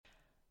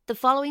The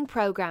following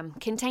programme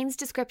contains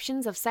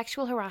descriptions of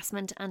sexual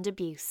harassment and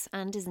abuse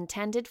and is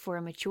intended for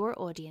a mature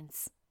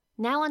audience.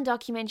 Now on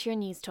Documentary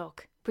News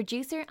Talk,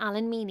 producer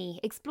Alan Meany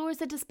explores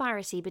the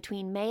disparity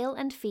between male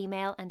and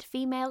female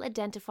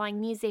identifying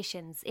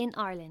musicians in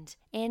Ireland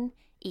in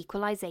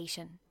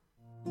Equalisation.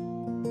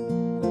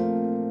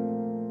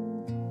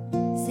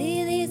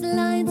 See these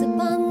lines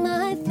upon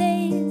my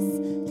face,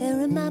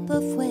 they're a map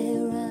of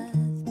where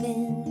I've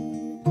been.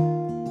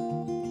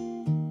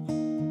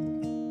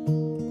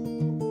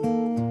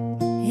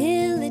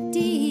 In the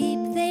deep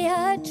they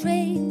are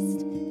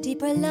traced,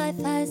 deeper life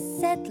has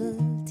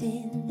settled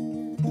in.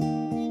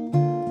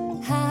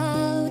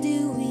 How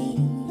do we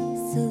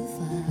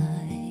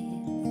survive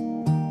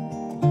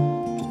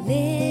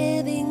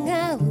living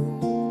out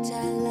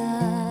our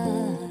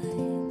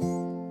lives?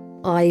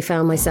 I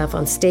found myself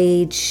on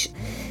stage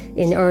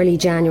in early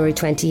January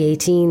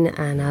 2018,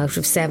 and out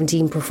of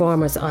 17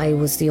 performers I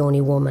was the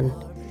only woman.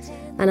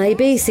 And I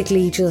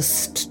basically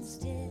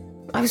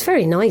I was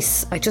very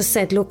nice. I just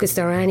said, look, is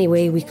there any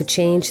way we could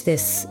change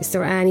this? Is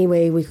there any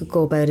way we could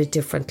go about it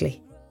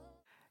differently?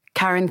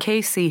 Karen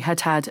Casey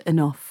had had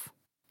enough.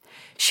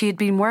 She had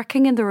been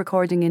working in the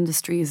recording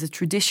industry as a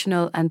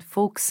traditional and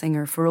folk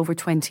singer for over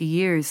 20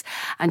 years,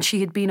 and she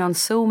had been on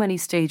so many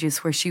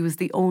stages where she was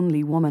the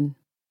only woman.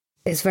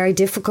 It's very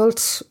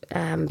difficult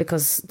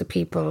because the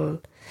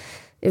people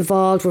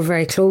involved were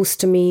very close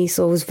to me,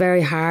 so it was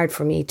very hard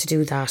for me to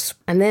do that.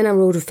 And then I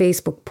wrote a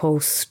Facebook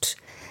post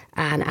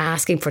and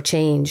asking for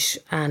change,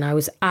 and I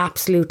was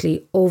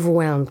absolutely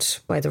overwhelmed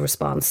by the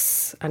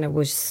response, and it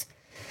was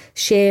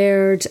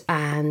shared,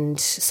 and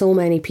so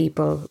many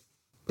people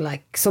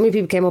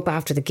came up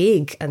after the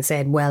gig and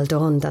said, well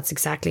done, that's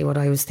exactly what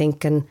I was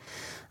thinking.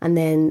 And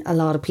then a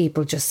lot of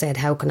people just said,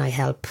 how can I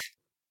help?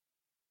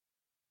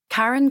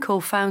 Karen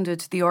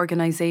co-founded the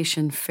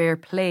organisation Fair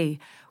Play,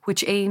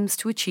 which aims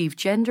to achieve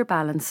gender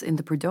balance in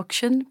the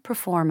production,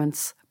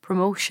 performance,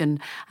 promotion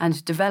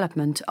and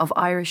development of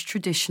Irish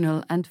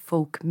traditional and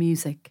folk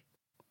music.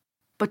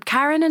 But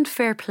Karen and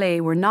Fair Play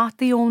were not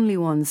the only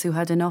ones who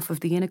had enough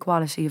of the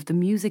inequality of the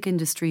music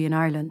industry in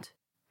Ireland.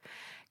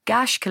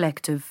 Gash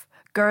Collective,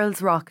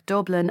 Girls Rock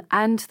Dublin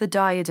and the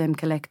Diadem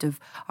Collective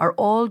are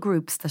all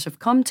groups that have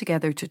come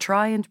together to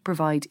try and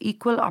provide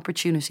equal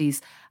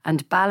opportunities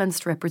and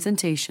balanced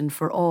representation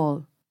for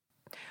all.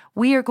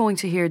 We are going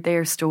to hear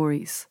their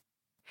stories.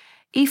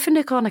 Aoife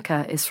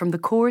Niconica is from the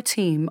core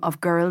team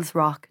of Girls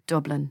Rock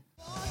Dublin.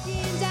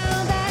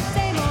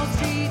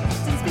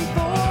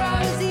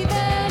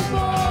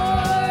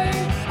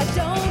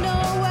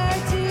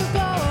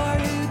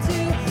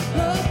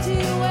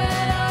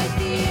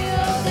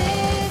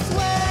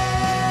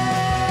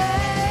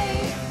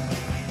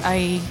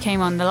 I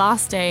came on the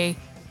last day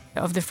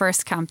of the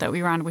first camp that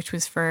we ran, which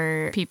was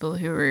for people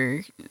who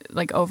were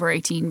like over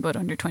 18 but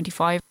under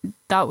 25.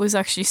 That was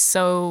actually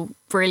so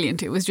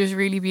brilliant. It was just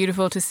really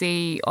beautiful to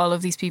see all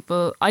of these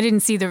people. I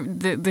didn't see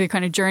the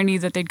kind of journey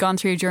that they'd gone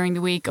through during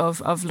the week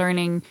of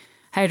learning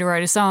how to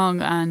write a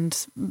song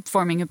and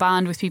forming a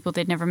band with people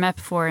they'd never met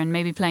before and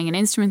maybe playing an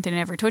instrument they'd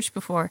never touched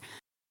before,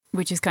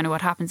 which is kind of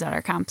what happens at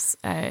our camps.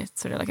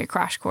 It's sort of like a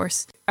crash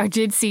course. I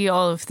did see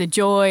all of the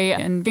joy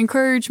and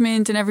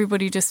encouragement and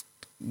everybody just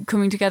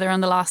coming together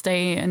on the last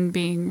day and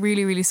being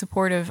really, really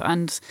supportive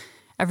and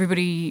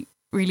everybody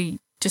really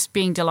just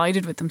being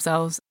delighted with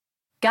themselves.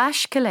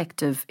 Gash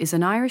Collective is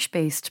an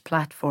Irish-based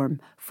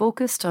platform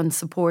focused on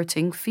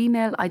supporting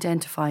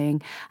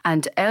female-identifying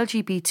and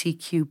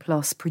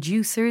LGBTQ+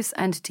 producers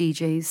and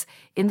DJs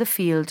in the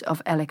field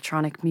of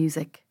electronic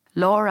music.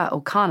 Laura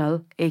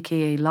O'Connell,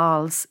 aka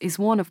Lols, is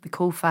one of the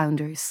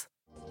co-founders.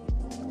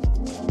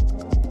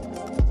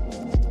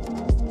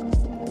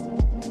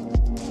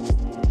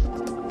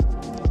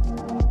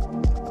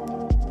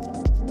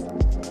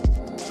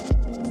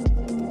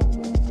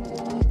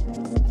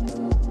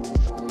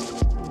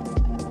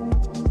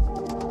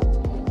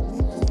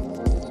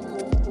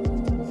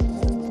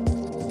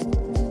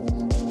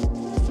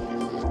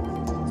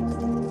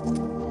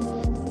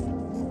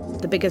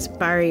 The biggest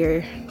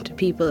barrier to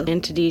people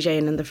into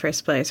DJing in the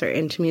first place or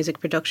into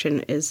music production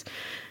is,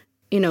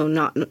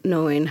 not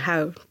knowing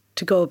how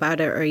to go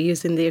about it or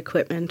using the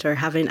equipment or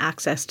having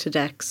access to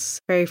decks.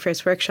 Very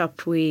first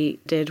workshop we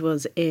did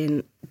was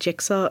in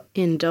Jigsaw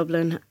in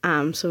Dublin.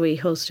 So we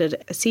hosted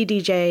a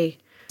CDJ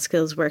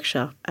skills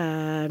workshop,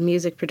 a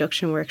music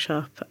production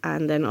workshop,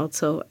 and then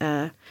also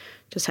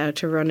just how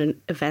to run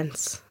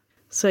events.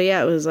 So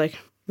yeah, it was like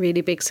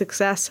really big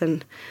success,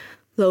 and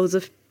loads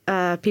of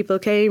people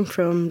came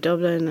from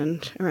Dublin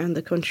and around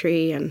the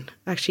country, and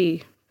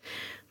actually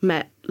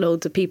met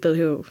loads of people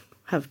who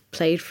have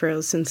played for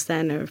us since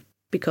then or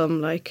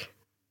become like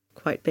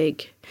quite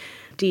big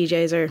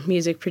DJs or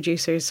music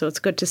producers. So it's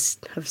good to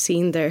have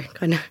seen their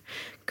kind of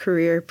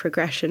career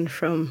progression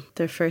from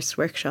their first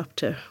workshop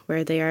to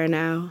where they are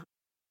now.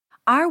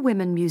 Are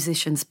women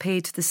musicians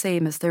paid the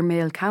same as their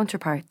male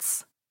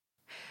counterparts?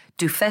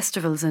 Do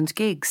festivals and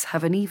gigs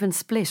have an even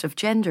split of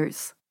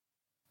genders?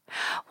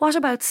 What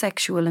about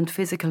sexual and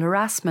physical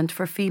harassment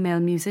for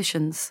female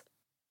musicians?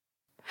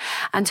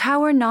 And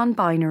how are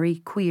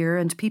non-binary, queer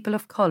and people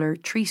of colour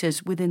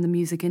treated within the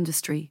music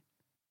industry?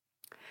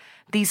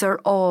 These are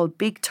all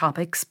big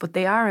topics, but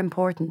they are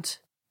important.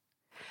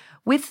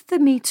 With the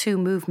Me Too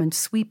movement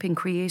sweeping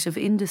creative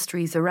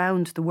industries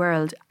around the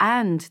world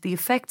and the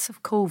effects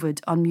of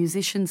COVID on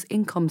musicians'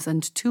 incomes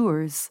and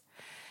tours,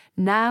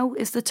 now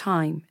is the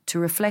time to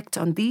reflect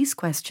on these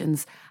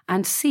questions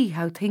and see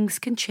how things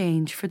can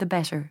change for the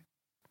better.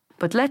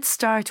 But let's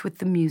start with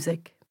the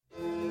music.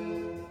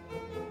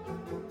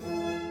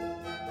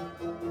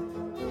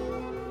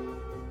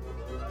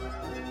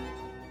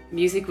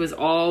 Music was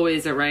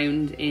always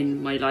around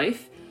in my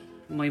life.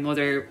 My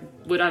mother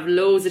would have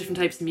loads of different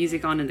types of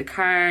music on in the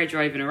car,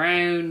 driving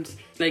around.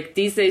 Like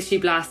these days she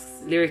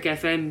blasts Lyric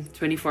FM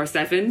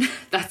 24/7.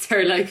 That's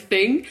her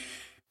thing.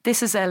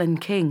 This is Ellen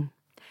King.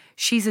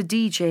 She's a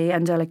DJ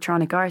and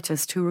electronic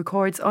artist who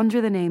records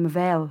under the name of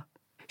Elle.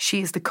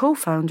 She is the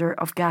co-founder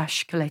of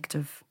Gash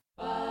Collective.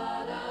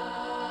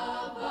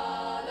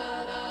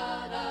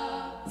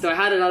 So I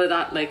had a lot of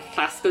that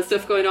classical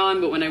stuff going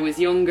on, but when I was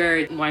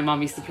younger, my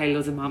mom used to play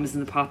loads of Mamas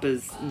and the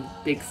Papas and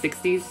big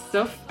 60s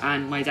stuff,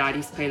 and my dad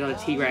used to play a lot of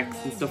T-Rex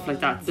and stuff like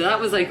that. So that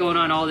was going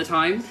on all the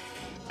time.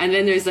 And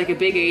then there's a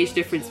big age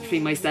difference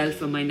between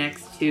myself and my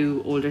next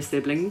two older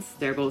siblings.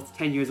 They're both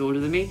 10 years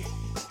older than me.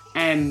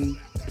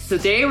 So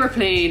they were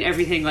playing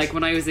everything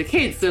when I was a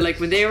kid. So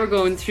when they were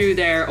going through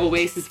their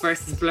Oasis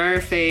versus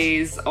Blur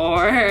phase,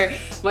 or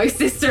my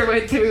sister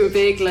went through a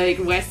big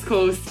West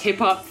Coast hip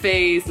hop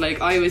phase,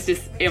 I was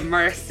just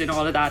immersed in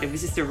all of that. It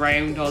was just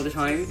around all the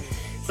time.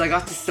 So I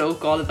got to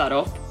soak all of that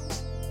up.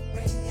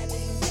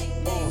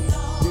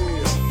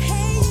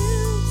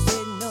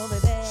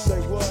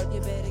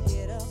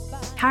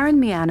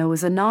 Karen Miano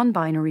is a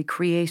non-binary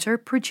creator,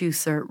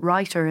 producer,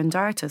 writer and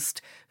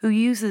artist who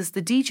uses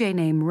the DJ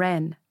name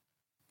Ren.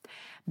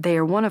 They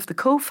are one of the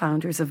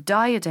co-founders of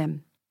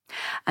Diadem,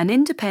 an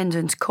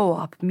independent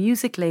co-op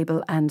music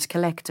label and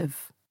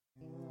collective.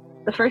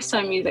 The first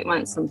time music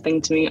meant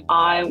something to me,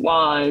 I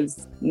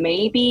was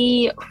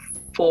maybe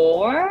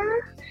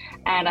 4,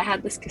 and I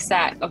had this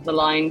cassette of The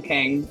Lion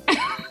King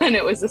and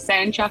it was the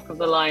soundtrack of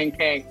The Lion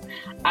King,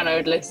 and I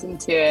would listen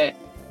to it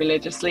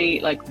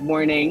religiously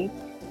morning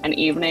and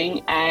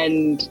evening,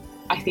 and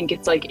I think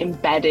it's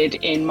embedded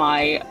in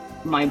my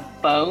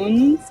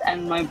bones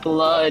and my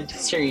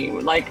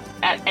bloodstream.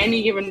 At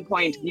any given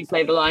point, if you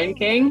play The Lion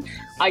King,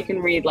 I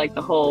can read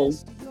the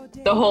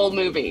whole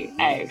movie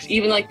out,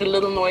 even the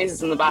little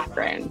noises in the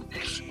background.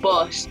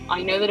 But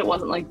I know that it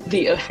wasn't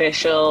the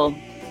official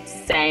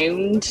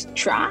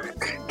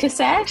soundtrack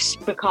cassette,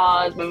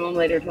 because my mum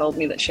later told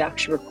me that she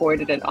actually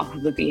recorded it off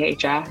of the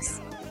VHS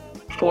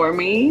for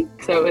me.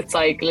 So it's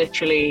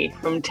literally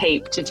from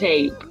tape to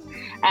tape.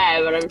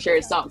 But I'm sure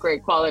it's not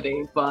great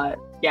quality, but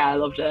yeah, I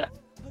loved it.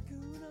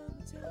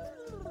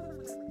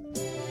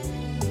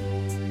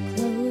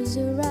 Close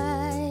your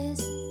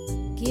eyes,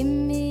 give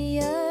me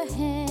your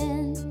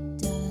hand,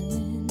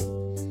 darling.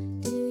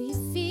 Do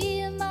you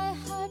feel my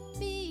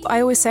heartbeat?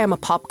 I always say I'm a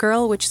pop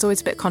girl, which is always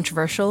a bit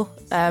controversial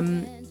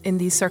in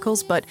these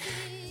circles, but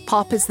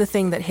pop is the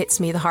thing that hits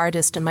me the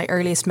hardest, and my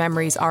earliest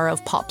memories are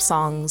of pop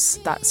songs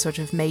that sort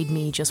of made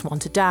me just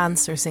want to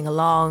dance or sing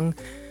along.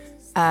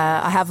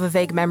 I have a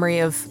vague memory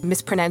of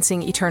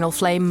mispronouncing Eternal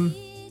Flame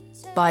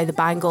by the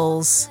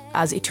Bangles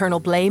as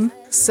Eternal Blame.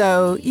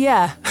 So,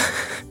 yeah,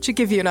 to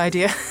give you an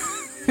idea.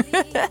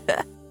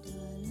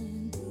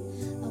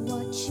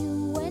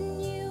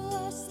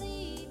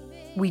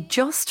 We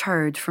just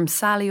heard from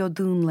Sally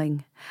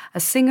O'Doonling, a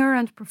singer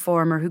and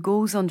performer who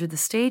goes under the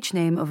stage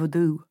name of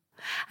O'Doo.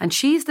 And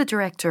she's the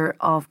director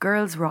of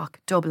Girls Rock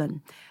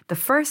Dublin, the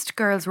first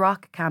girls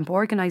rock camp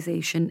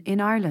organisation in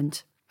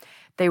Ireland.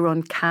 They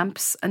run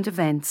camps and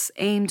events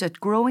aimed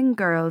at growing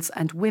girls'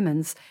 and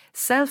women's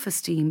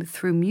self-esteem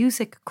through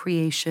music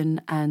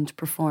creation and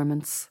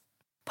performance.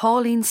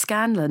 Pauline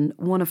Scanlon,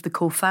 one of the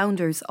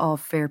co-founders of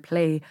Fair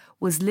Play,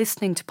 was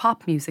listening to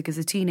pop music as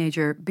a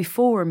teenager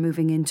before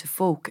moving into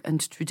folk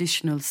and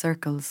traditional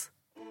circles.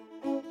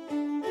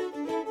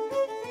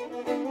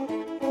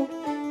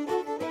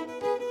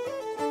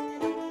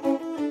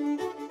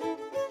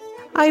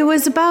 I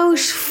was about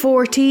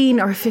 14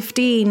 or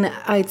 15,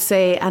 I'd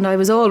say, and I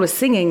was always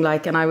singing,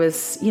 and I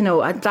was,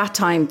 at that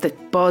time the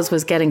buzz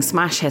was getting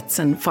smash hits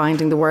and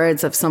finding the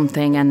words of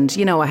something, and,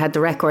 I had the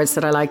records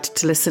that I liked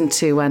to listen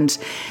to, and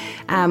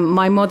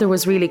my mother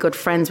was really good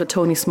friends with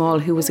Tony Small,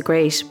 who was a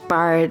great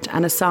bard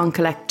and a song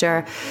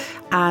collector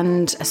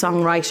and a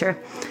songwriter.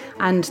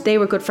 And they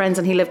were good friends,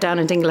 and he lived down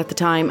in Dingle at the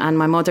time, and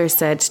my mother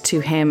said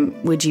to him,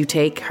 would you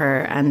take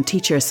her and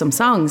teach her some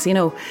songs,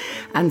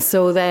 And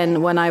so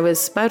then when I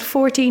was about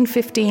 14,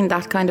 15,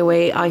 that kind of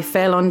way, I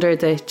fell under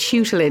the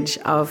tutelage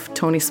of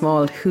Tony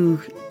Small,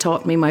 who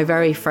taught me my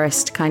very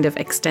first kind of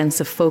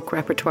extensive folk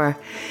repertoire.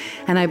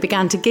 And I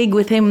began to gig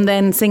with him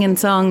then, singing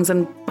songs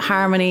and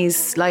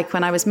harmonies,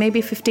 when I was maybe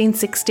 15,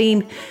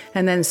 16,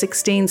 and then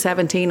 16,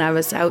 17, I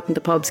was out in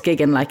the pubs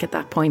gigging at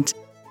that point.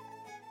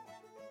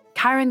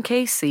 Karen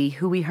Casey,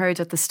 who we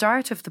heard at the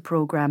start of the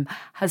programme,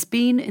 has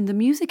been in the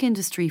music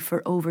industry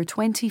for over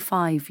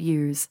 25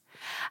 years,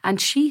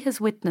 and she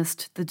has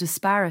witnessed the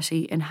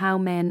disparity in how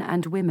men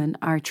and women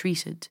are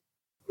treated.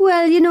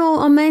 Well, you know,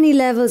 on many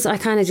levels, I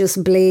kind of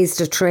just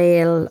blazed a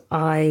trail.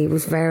 I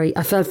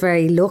felt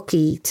very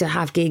lucky to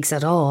have gigs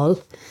at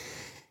all.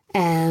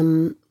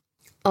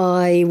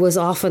 I was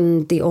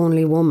often the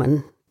only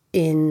woman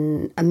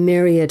in a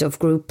myriad of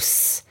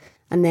groups.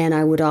 And then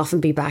I would often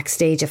be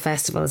backstage at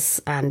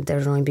festivals and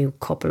there'd only be a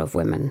couple of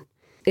women.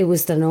 It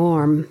was the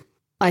norm.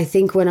 I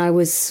think when I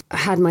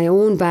had my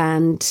own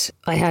band,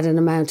 I had an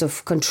amount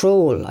of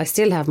control. I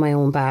still have my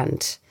own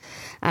band.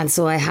 And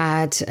so I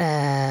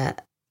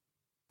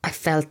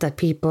felt that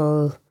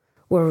people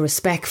were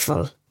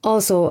respectful.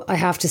 Also, I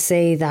have to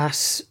say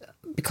that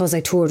because I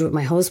toured with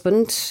my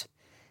husband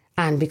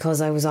and because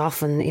I was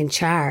often in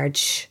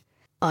charge,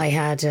 I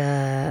had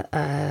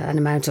an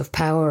amount of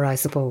power, I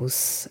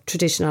suppose.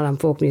 Traditional and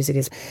folk music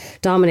is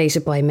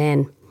dominated by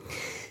men.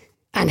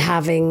 And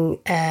having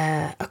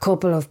a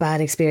couple of bad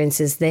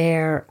experiences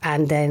there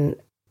and then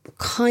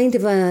kind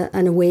of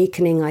an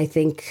awakening, I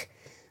think,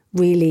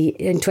 really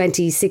in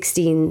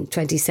 2016,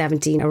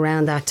 2017,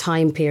 around that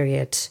time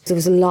period. There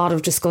was a lot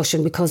of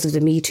discussion because of the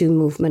Me Too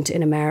movement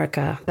in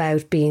America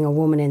about being a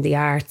woman in the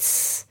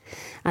arts.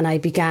 And I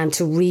began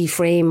to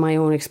reframe my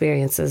own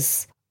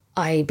experiences.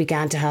 I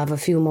began to have a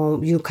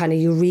few kind of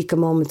eureka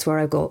moments where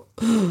I go,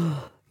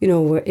 you know,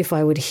 where if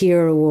I would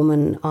hear a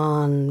woman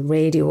on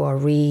radio or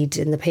read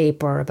in the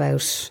paper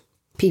about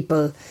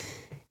people,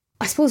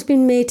 I suppose,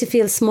 being made to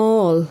feel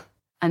small.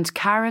 And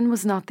Karen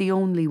was not the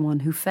only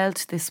one who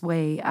felt this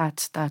way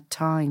at that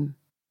time.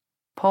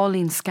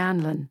 Pauline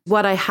Scanlon.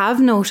 What I have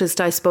noticed,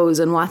 I suppose,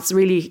 and what's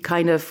really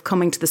kind of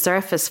coming to the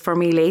surface for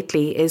me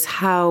lately is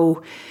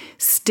how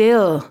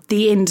still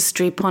the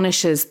industry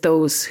punishes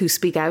those who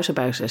speak out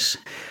about it.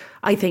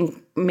 I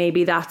think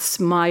maybe that's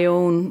my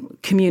own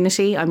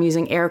community. I'm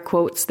using air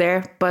quotes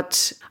there.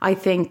 But I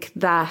think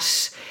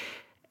that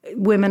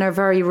women are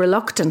very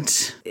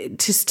reluctant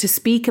to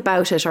speak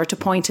about it or to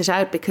point it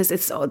out because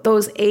it's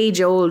those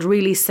age-old,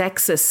 really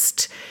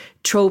sexist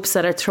tropes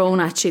that are thrown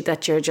at you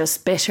that you're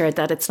just bitter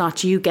that it's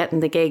not you getting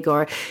the gig,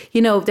 or,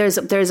 you know, there's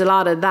a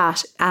lot of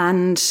that.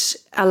 And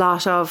a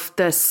lot of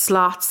the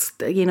slots,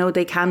 you know,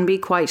 they can be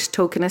quite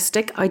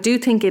tokenistic. I do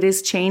think it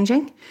is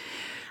changing.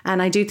 And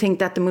I do think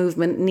that the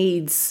movement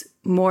needs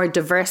more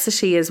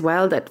diversity as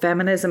well, that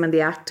feminism and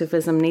the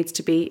activism needs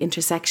to be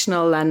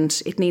intersectional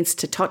and it needs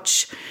to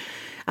touch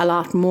a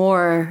lot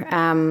more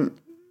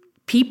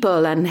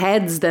people and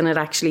heads than it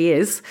actually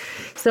is.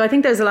 So I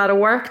think there's a lot of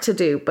work to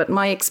do, but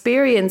my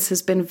experience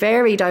has been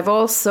varied. I've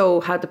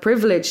also had the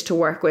privilege to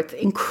work with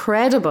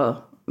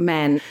incredible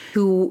men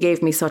who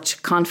gave me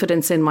such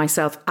confidence in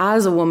myself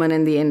as a woman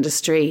in the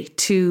industry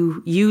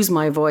to use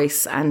my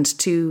voice and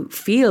to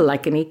feel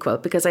like an equal,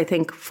 because I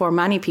think for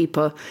many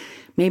people,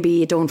 maybe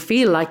you don't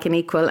feel like an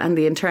equal, and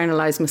the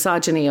internalized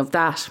misogyny of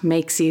that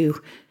makes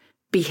you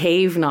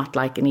behave not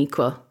like an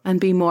equal and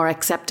be more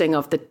accepting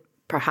of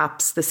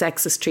perhaps the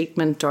sexist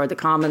treatment or the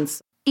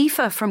comments.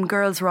 Aoife from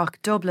Girls Rock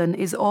Dublin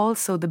is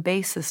also the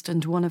bassist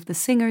and one of the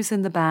singers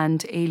in the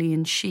band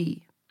Alien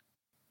She.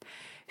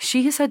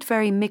 She has had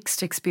very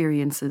mixed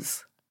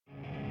experiences.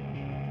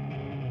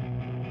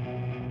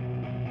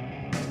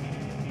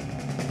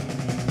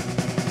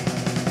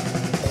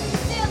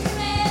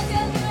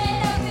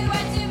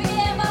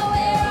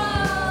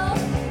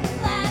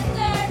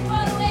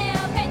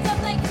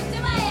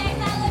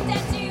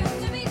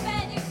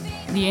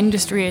 The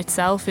industry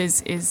itself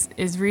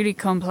is really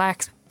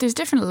complex. There's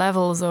different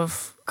levels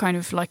of kind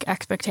of like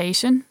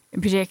expectation,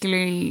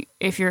 particularly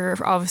if you're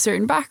of a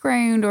certain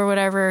background or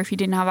whatever, if you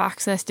didn't have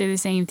access to the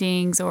same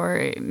things,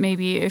 or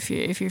maybe if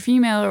you're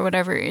female or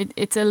whatever,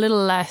 it's a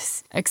little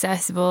less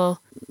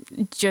accessible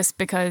just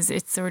because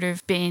it's sort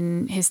of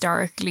been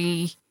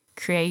historically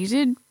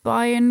created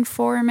by and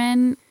for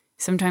men.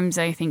 Sometimes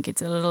I think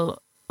it's a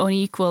little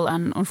unequal,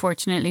 and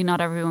unfortunately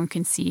not everyone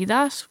can see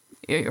that,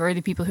 or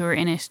the people who are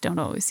in it don't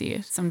always see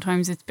it.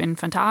 Sometimes it's been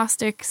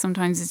fantastic,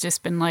 sometimes it's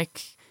just been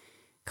like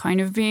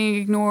kind of being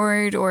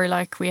ignored, or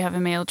like we have a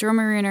male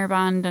drummer in our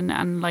band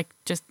and like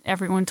just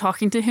everyone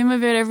talking to him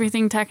about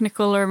everything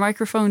technical or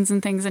microphones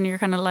and things, and you're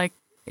kind of like,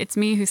 it's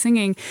me who's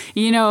singing,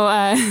 you know,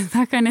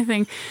 that kind of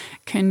thing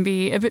can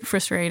be a bit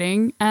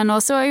frustrating. And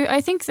also I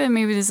think that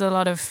maybe there's a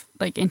lot of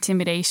like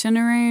intimidation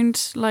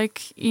around,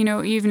 like, you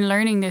know, even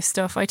learning this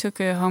stuff. I took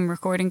a home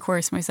recording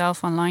course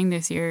myself online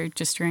this year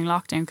just during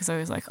lockdown because I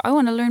was like, I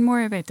want to learn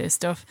more about this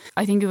stuff.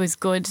 I think it was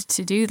good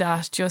to do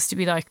that, just to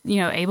be like, you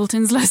know,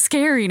 Ableton's less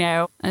scary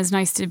now. And it's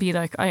nice to be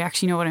like, I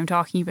actually know what I'm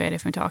talking about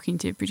if I'm talking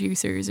to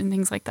producers and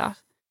things like that.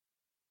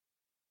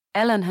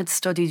 Ellen had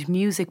studied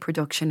music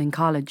production in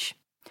college.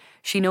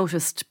 She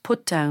noticed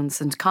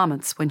put-downs and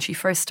comments when she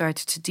first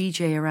started to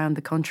DJ around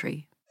the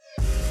country.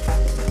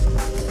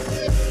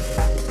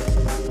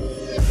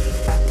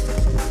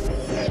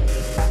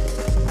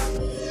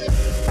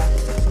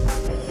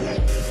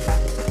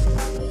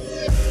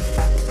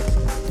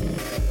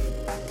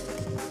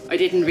 I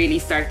didn't really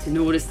start to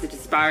notice the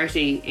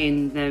disparity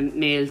in the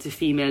male to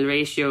female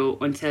ratio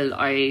until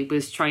I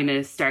was trying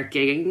to start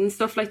gigging and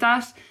stuff like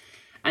that.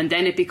 And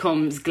then it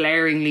becomes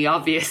glaringly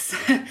obvious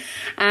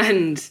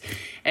and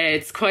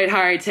it's quite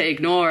hard to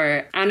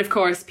ignore. And of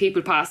course,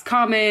 people pass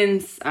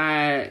comments,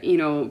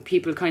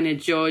 people kind of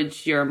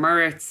judge your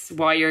merits,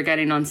 why you're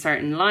getting on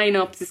certain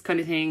lineups, this kind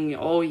of thing.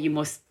 Oh, you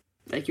must,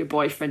 like, your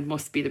boyfriend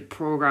must be the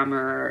programmer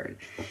or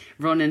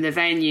running the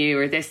venue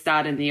or this,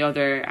 that and the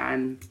other.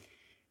 And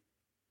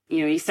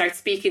you start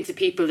speaking to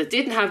people that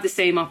didn't have the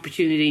same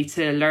opportunity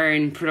to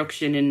learn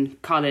production in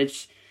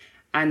college,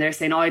 and they're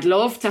saying, I'd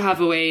love to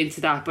have a way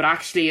into that, but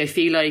actually I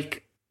feel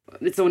like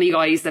it's only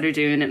guys that are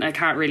doing it and I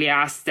can't really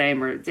ask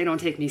them, or they don't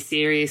take me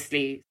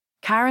seriously.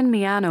 Karen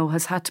Miano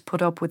has had to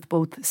put up with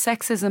both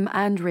sexism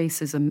and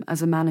racism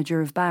as a manager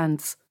of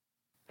bands.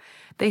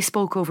 They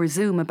spoke over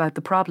Zoom about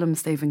the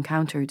problems they've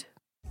encountered.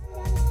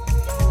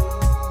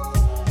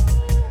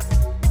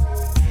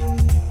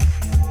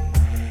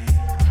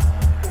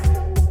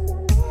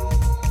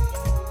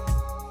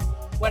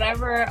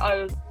 Whenever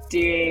I was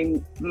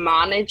doing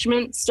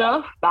management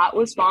stuff, that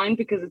was fine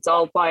because it's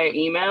all via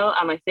email,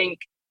 and I think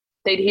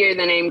they'd hear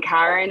the name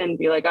Karen and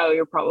be like, oh,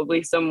 you're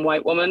probably some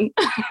white woman.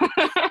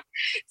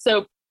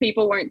 So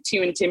people weren't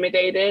too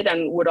intimidated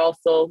and would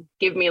also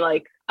give me,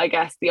 like, I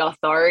guess, the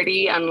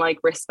authority and like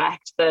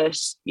respect that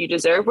you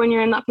deserve when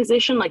you're in that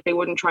position. Like, they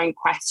wouldn't try and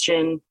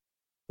question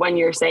when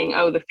you're saying,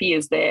 oh, the fee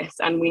is this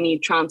and we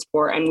need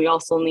transport and we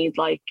also need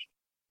like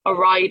a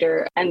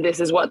rider and this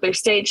is what their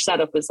stage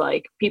setup is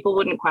like. People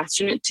wouldn't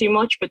question it too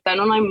much. But then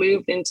when I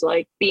moved into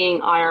like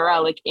being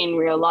IRL, like in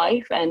real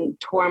life, and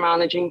tour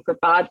managing for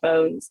Bad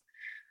Bones,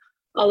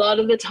 a lot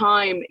of the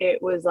time it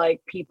was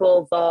like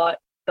people thought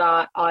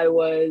that I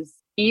was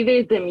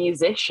either the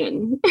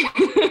musician.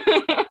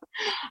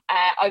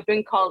 I've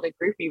been called a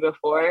groupie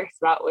before, so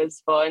that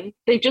was fun.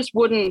 They just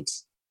wouldn't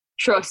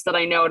trust that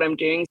I know what I'm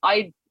doing.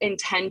 I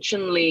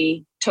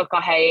intentionally took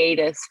a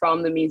hiatus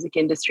from the music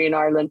industry in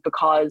Ireland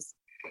because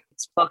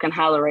it's fucking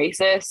hella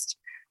racist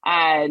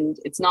and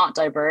it's not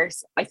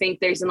diverse. I think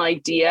there's an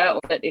idea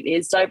that it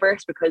is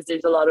diverse because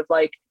there's a lot of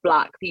like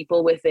Black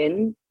people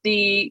within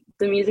the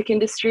music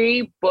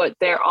industry, but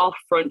they're all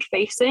front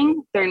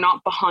facing. They're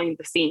not behind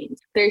the scenes.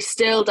 There's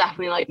still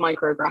definitely like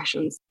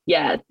microaggressions.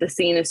 Yeah, the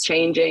scene is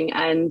changing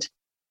and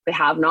they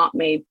have not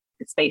made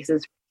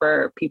spaces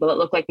for people that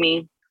look like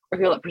me or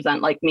people that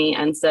present like me.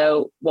 And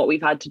so what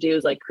we've had to do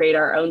is like create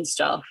our own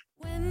stuff.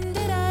 When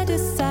did I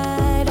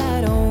decide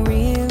I don't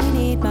really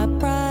need my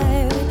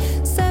pride?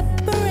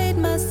 Separate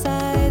my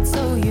side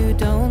so you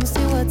don't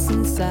see what's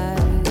inside.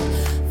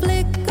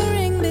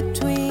 Flickering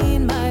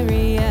between my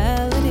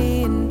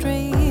reality and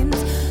dreams.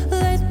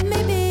 Let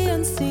me be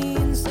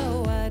unseen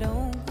so I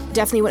don't...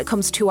 Definitely when it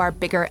comes to our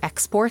bigger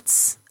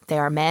exports, they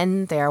are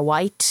men, they are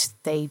white,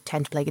 they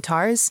tend to play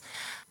guitars.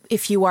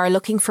 If you are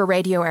looking for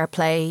radio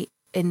airplay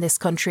in this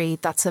country,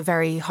 that's a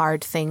very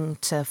hard thing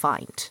to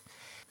find.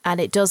 And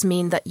it does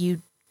mean that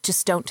you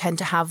just don't tend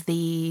to have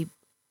the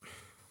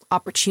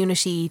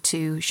opportunity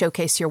to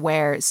showcase your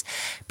wares.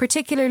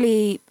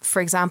 Particularly,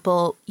 for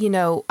example,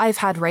 I've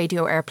had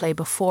radio airplay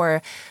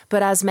before,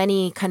 but as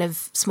many kind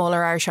of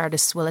smaller Irish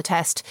artists will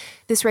attest,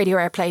 this radio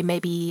airplay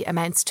maybe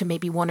amounts to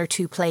maybe 1 or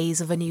 2 plays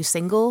of a new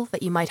single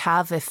that you might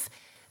have if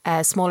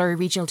smaller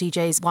regional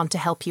DJs want to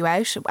help you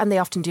out. And they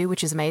often do,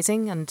 which is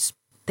amazing, and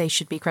they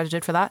should be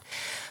credited for that.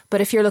 But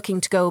if you're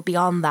looking to go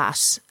beyond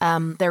that,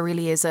 there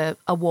really is a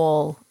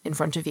wall in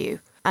front of you.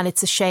 And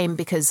it's a shame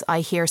because I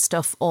hear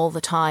stuff all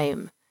the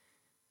time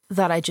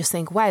that I just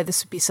think, wow,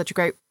 this would be such a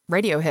great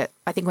radio hit.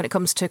 I think when it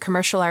comes to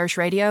commercial Irish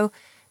radio,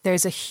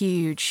 there's a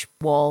huge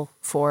wall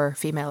for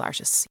female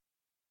artists.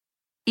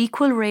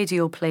 Equal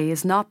radio play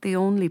is not the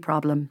only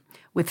problem,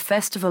 with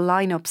festival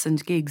lineups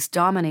and gigs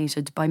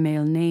dominated by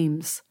male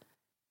names.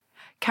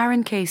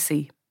 Karen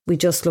Casey. We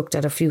just looked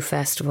at a few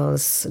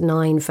festivals,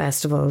 9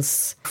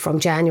 festivals from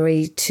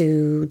January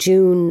to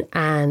June,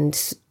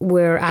 and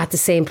we're at the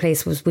same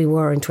place as we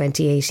were in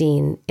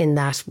 2018 in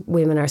that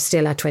women are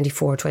still at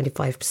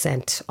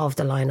 24-25% of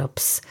the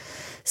lineups.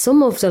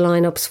 Some of the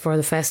lineups for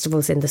the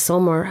festivals in the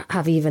summer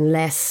have even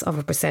less of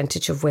a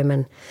percentage of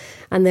women.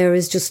 And there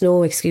is just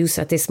no excuse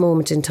at this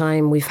moment in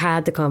time. We've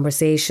had the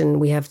conversation.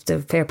 We have the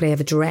Fair Play have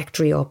a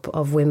directory up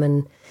of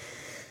women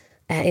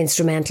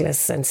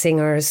instrumentalists and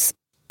singers.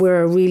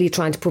 We're really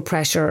trying to put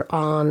pressure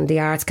on the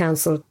Arts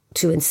Council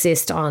to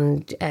insist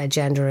on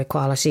gender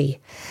equality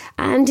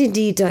and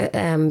indeed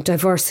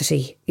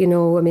diversity.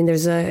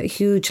 There's a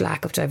huge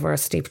lack of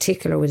diversity,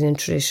 particularly within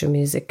traditional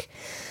music.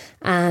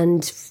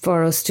 And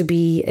for us to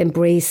be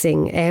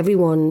embracing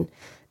everyone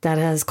that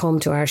has come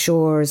to our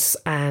shores,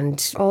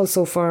 and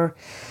also for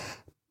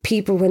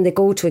people when they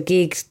go to a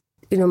gig,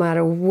 no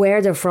matter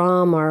where they're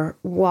from or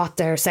what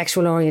their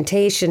sexual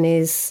orientation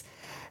is,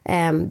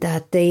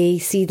 that they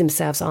see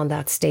themselves on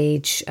that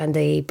stage and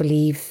they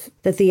believe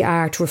that the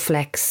art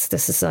reflects the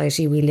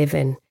society we live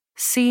in.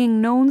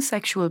 Seeing known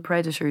sexual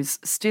predators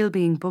still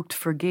being booked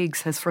for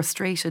gigs has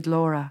frustrated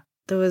Laura.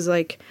 There was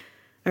like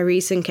a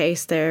recent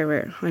case there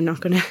where I'm not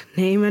going to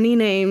name any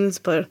names,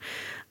 but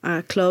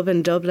a club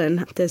in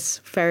Dublin, this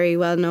very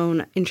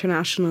well-known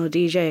international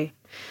DJ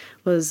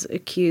was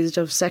accused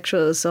of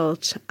sexual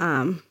assault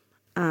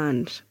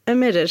and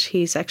admitted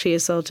he sexually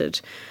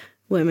assaulted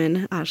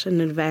women at an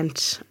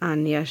event,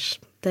 and yet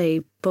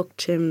they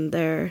booked him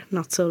there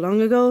not so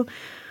long ago.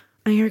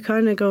 And you're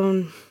kind of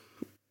going,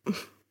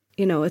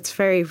 you know, it's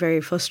very,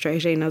 very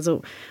frustrating as a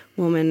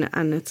woman,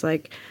 and it's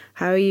like,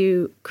 how are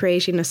you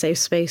creating a safe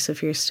space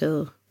if you're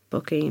still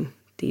booking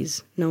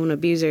these known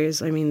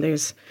abusers? I mean,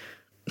 there's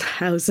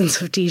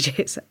thousands of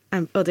DJs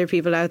and other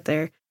people out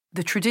there.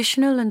 The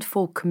traditional and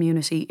folk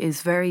community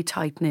is very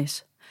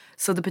tight-knit,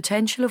 so the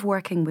potential of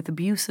working with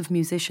abusive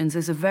musicians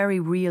is a very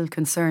real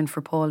concern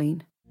for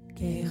Pauline.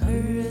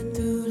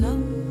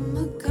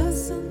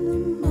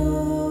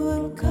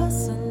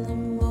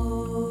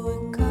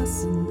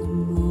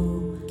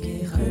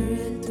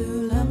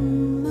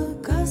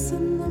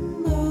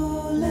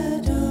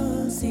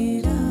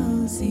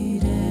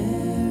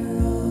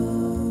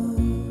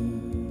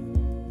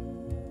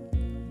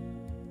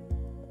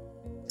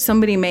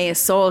 Somebody may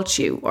assault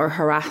you or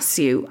harass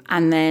you,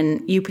 and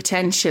then you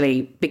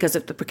potentially, because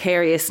of the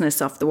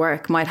precariousness of the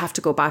work, might have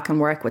to go back and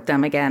work with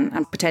them again,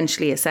 and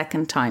potentially a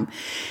second time.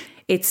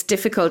 It's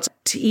difficult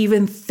to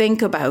even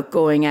think about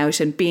going out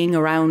and being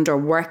around or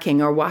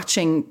working or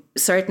watching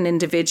certain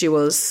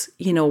individuals,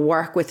 you know,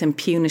 work with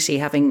impunity,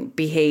 having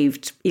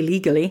behaved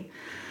illegally.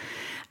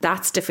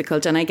 That's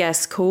difficult. And I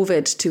guess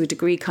COVID, to a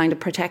degree, kind of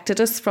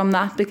protected us from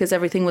that, because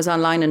everything was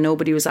online and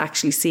nobody was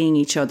actually seeing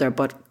each other.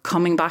 But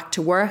coming back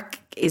to work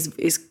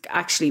is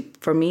actually,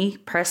 for me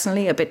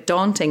personally, a bit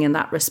daunting in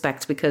that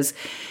respect, because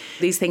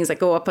these things that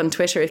go up on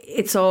Twitter,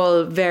 it's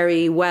all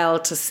very well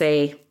to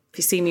say, if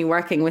you see me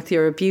working with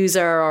your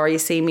abuser, or you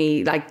see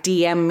me like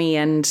DM me,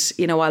 and,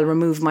 you know, I'll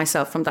remove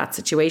myself from that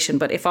situation.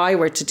 But if I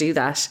were to do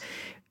that,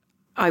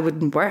 I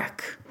wouldn't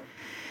work.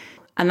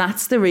 And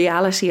that's the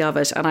reality of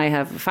it. And I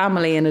have a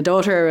family and a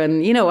daughter,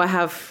 and, you know, I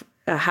have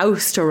a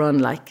house to run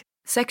like.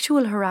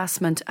 Sexual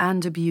harassment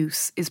and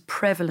abuse is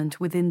prevalent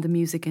within the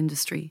music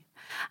industry,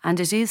 and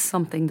it is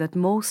something that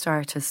most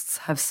artists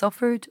have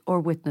suffered or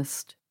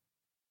witnessed.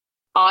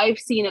 I've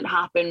seen it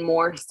happen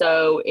more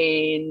so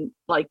in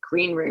like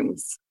green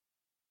rooms.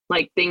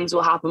 Like things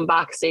will happen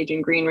backstage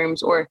in green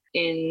rooms or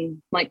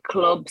in like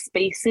club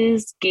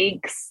spaces,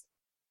 gigs,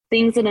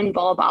 things that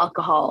involve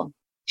alcohol.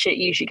 Shit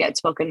usually gets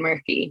fucking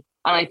murky.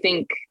 And I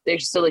think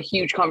there's still a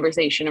huge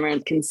conversation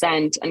around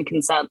consent and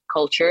consent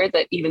culture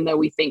that even though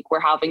we think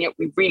we're having it,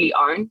 we really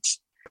aren't.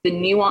 The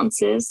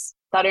nuances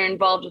that are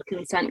involved with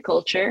consent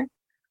culture,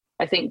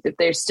 I think that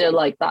there's still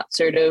like that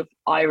sort of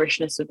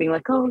Irishness of being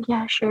like, oh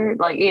yeah, sure.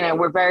 Like, you know,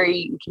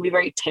 we can be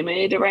very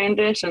timid around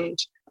it. And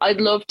I'd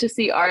love to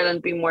see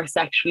Ireland be more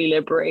sexually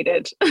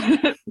liberated,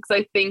 because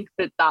I think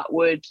that that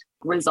would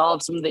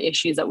resolve some of the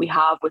issues that we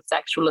have with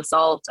sexual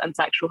assault and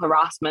sexual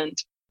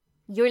harassment.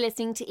 You're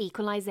listening to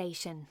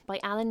Equalisation by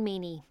Alan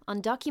Meany on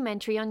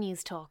Documentary on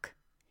News Talk.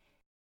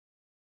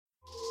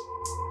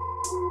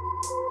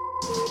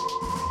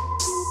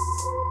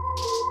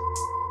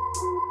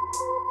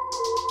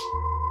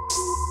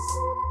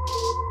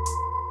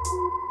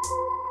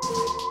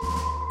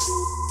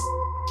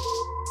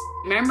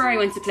 Remember, I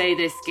went to play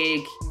this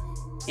gig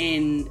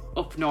in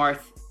up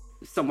north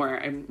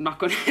somewhere. I'm not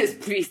going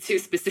to be too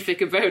specific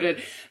about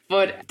it,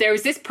 but there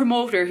was this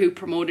promoter who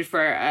promoted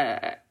for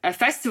a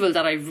festival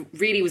that I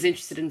really was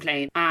interested in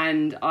playing,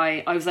 and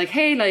I was like,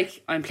 hey,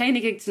 like, I'm playing a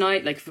gig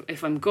tonight, like,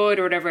 if I'm good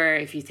or whatever,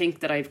 if you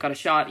think that I've got a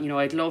shot, you know,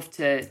 I'd love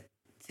to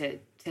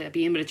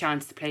be in with a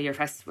chance to play your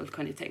festival,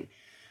 kind of thing.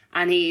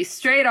 And he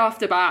straight off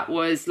the bat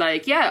was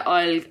like, yeah,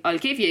 I'll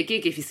give you a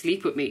gig if you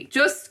sleep with me.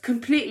 Just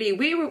completely,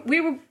 we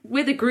were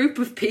with a group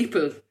of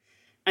people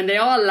and they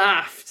all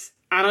laughed,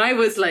 and I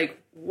was like,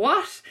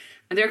 what?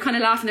 And they're kind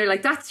of laughing. They're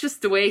like, that's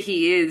just the way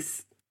he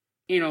is.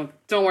 You know,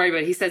 don't worry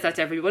about it. He says that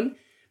to everyone.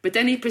 But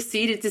then he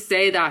proceeded to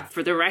say that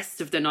for the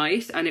rest of the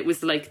night. And it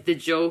was like the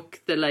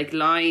joke, the like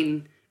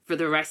line for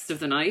the rest of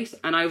the night.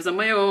 And I was on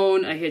my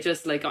own. I had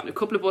just like gotten a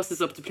couple of buses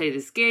up to play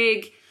this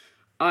gig.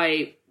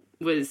 I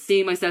was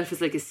seeing myself as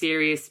like a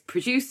serious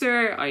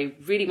producer. I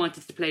really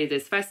wanted to play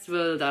this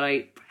festival that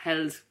I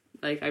held,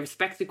 like, I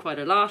respected quite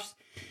a lot.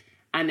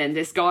 And then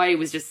this guy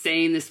was just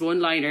saying this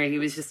one-liner. He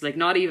was just like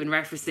not even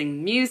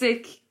referencing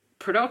music,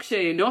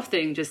 production,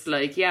 nothing. Just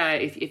like, yeah,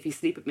 if you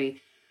sleep with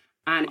me.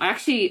 And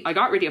I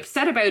got really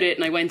upset about it.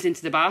 And I went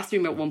into the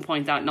bathroom at one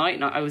point that night,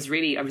 and I was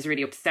really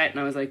upset.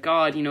 And I was like,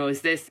 God, you know, is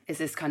this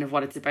kind of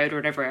what it's about or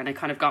whatever? And I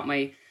kind of got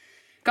my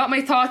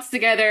thoughts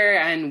together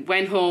and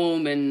went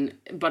home.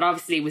 But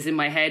obviously it was in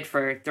my head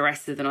for the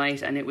rest of the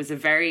night. And it was a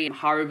very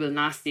horrible,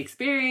 nasty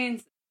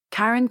experience.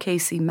 Karen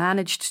Casey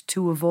managed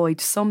to avoid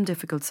some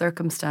difficult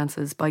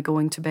circumstances by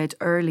going to bed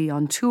early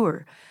on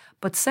tour,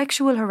 but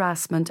sexual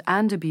harassment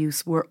and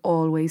abuse were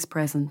always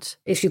present.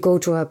 If you go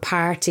to a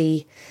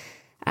party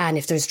and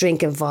if there's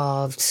drink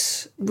involved,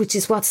 which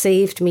is what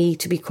saved me,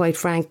 to be quite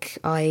frank,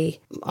 I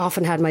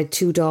often had my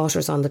two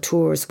daughters on the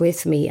tours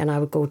with me, and I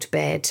would go to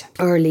bed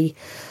early.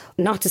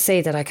 not to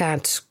say that I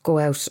can't go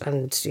out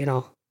and,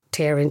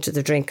 tear into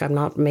the drink. I'm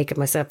not making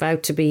myself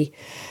out to be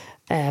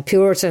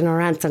Puritan or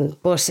anything,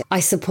 but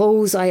I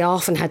suppose I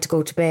often had to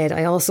go to bed.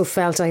 I also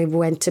felt I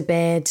went to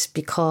bed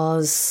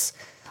because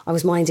I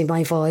was minding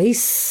my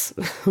voice.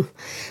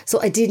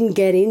 So I didn't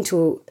get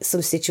into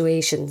some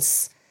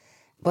situations,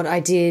 but I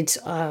did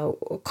a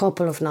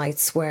couple of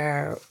nights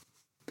where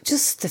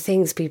just the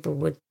things people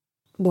would,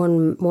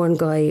 one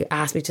guy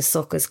asked me to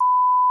suck his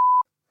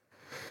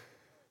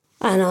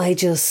and I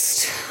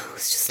was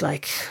just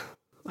like,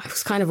 I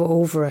was kind of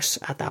over it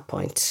at that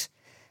point.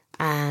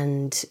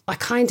 And I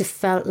kind of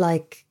felt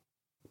like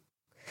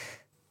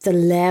the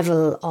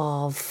level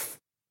of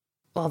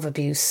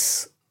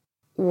abuse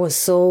was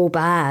so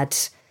bad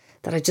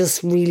that I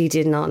just really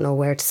did not know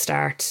where to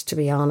start, to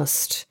be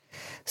honest.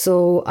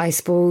 So I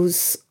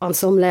suppose on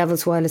some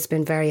levels, while it's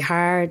been very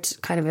hard,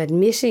 kind of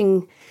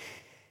admitting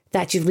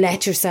that you've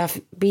let yourself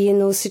be in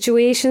those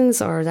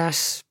situations, or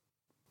that,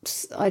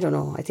 I don't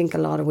know, I think a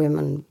lot of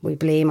women, we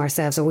blame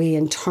ourselves or we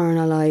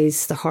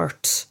internalise the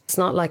hurt. It's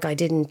not like I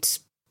didn't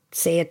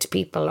say it to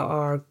people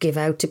or give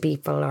out to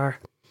people or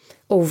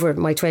over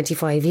my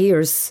 25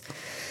 years,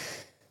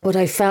 but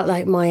I felt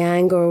like my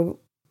anger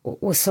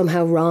was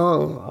somehow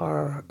wrong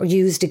or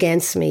used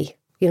against me.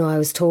 I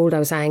was told I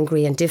was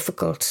angry and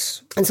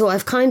difficult. And so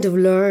I've kind of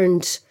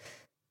learned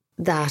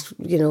that,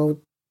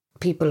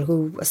 people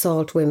who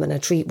assault women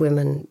and treat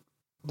women,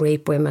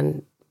 rape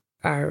women,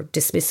 are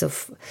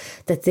dismissive,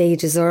 that they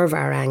deserve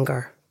our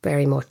anger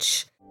very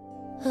much.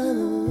 I'm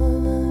a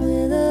woman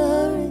with a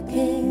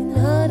hurricane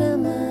out of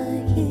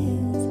my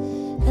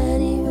heels.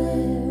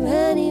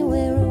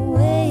 Anywhere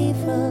away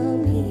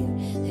from here.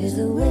 There's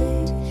a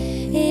weight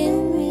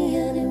in me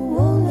and it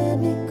won't let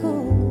me go.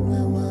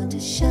 I want to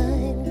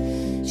shine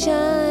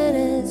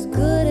as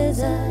good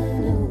as I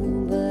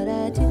know, but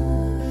I do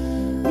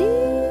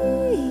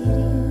need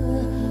you.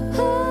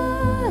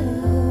 I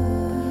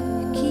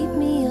hope you keep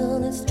me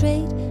on the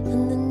straight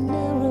and the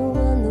narrow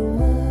on the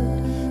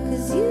road,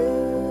 'cause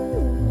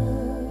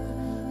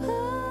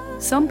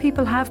Some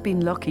people have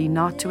been lucky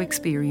not to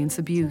experience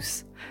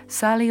abuse.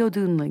 Sally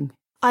O'Doonling.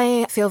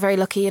 I feel very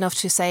lucky enough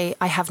to say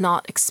I have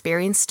not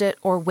experienced it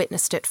or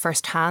witnessed it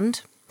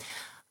firsthand.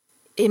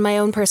 In my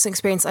own personal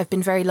experience, I've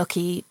been very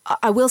lucky.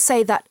 I will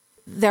say that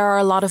there are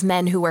a lot of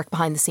men who work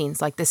behind the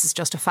scenes. Like, this is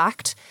just a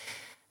fact.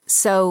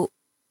 So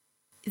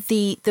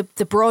the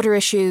broader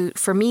issue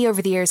for me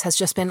over the years has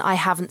just been I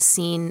haven't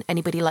seen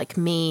anybody like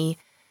me,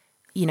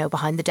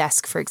 behind the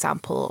desk, for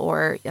example,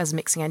 or as a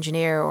mixing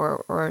engineer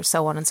or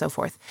so on and so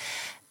forth.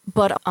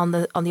 But on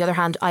the other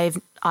hand,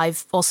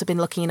 I've also been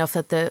lucky enough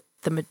that the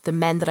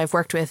men that I've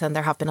worked with, and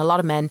there have been a lot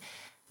of men,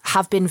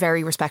 have been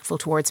very respectful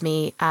towards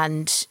me,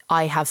 and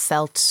I have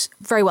felt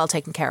very well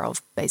taken care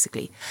of,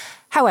 basically.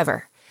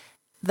 However,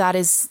 that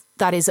is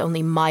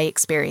only my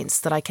experience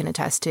that I can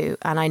attest to.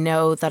 And I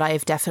know that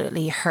I've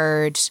definitely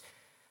heard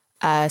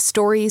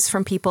stories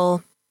from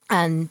people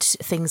and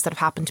things that have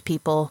happened to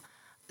people.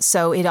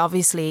 So it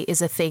obviously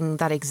is a thing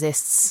that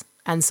exists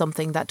and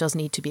something that does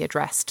need to be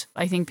addressed.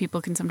 I think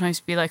people can sometimes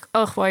be like,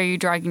 oh, why are you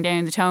dragging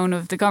down the tone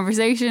of the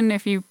conversation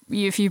if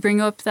you bring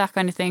up that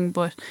kind of thing?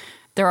 But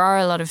there are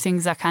a lot of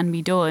things that can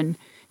be done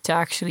to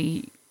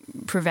actually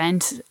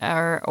prevent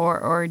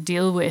or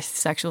deal with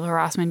sexual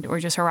harassment or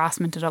just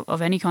harassment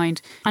of any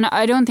kind. And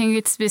I don't think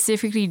it's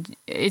specifically,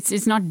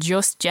 it's not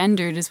just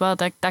gendered as well.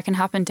 That can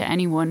happen to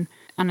anyone.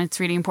 And it's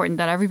really important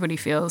that everybody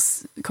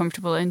feels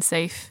comfortable and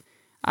safe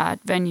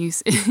at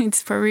venues.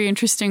 It's very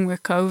interesting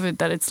with COVID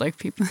that it's like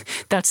people,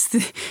 that's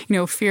the,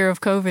 fear of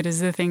COVID is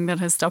the thing that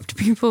has stopped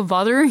people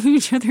bothering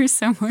each other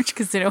so much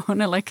because they don't want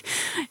to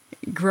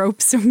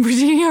grope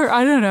somebody, or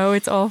I don't know,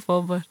 it's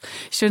awful, but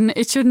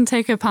it shouldn't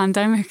take a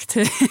pandemic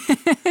to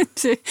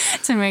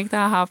to make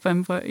that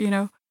happen, but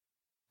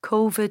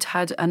COVID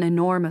had an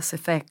enormous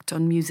effect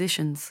on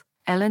musicians.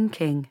 Ellen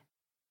King.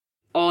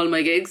 All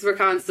my gigs were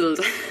cancelled,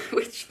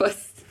 which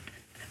was,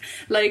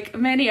 like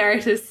many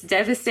artists,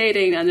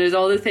 devastating. And there's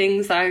all the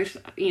things that,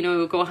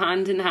 go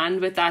hand in hand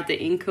with that, the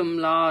income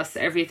loss,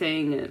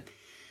 everything.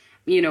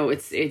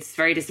 It's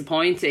very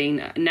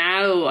disappointing.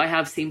 Now I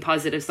have seen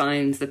positive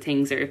signs that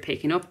things are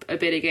picking up a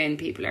bit again.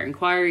 People are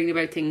inquiring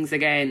about things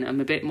again.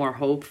 I'm a bit more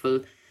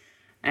hopeful.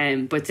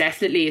 But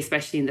definitely,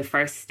 especially in the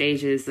first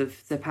stages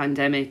of the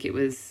pandemic, it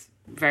was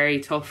very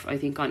tough, I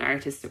think, on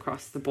artists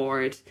across the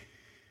board.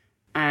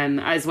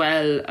 As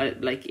well,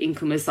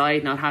 income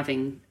aside, not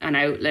having an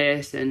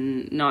outlet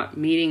and not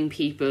meeting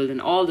people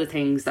and all the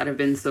things that have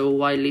been so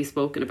widely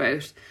spoken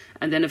about.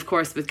 And then, of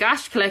course, with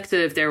Gash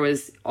Collective, there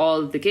was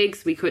all the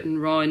gigs we couldn't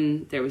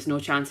run. There was no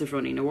chance of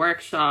running a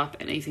workshop,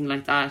 anything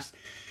like that.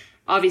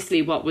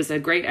 Obviously, what was a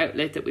great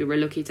outlet that we were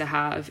lucky to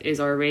have is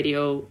our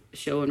radio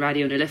show on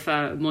Radio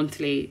Nilifa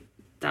monthly.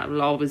 That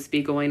will always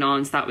be going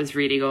on. So that was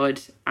really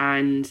good.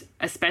 And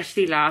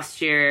especially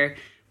last year,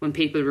 when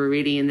people were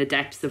really in the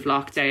depths of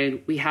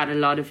lockdown, we had a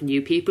lot of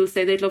new people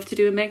say they'd love to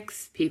do a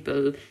mix.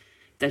 People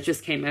that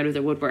just came out of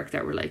the woodwork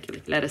that were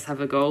like, let us have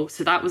a go.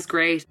 So that was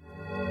great.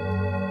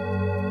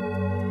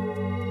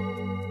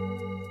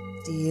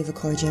 Díomh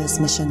Cordes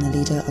mission na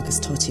lída agus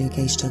tótiú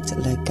géisteacht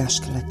le Gash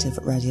Collective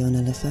Radio na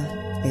Lifa.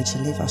 Beid se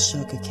libh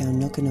aseo go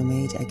ceann nucan ó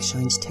méid ag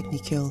seint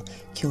techniciúil,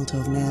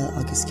 ciúltómh néil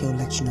agus ciúil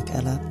lectionach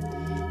eile.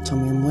 Tá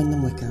mé muin na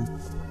muicem,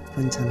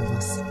 buin tanna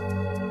bhas.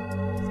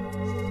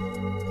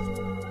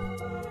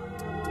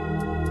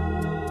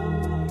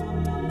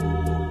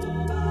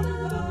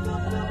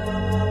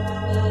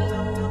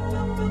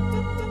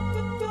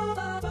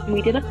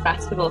 We did a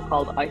festival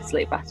called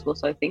Isolate Festival,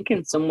 so I think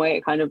in some way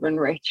it kind of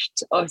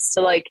enriched us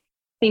to like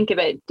think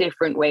about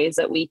different ways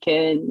that we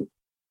can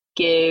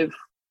give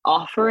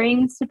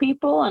offerings to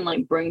people and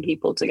like bring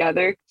people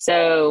together.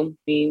 So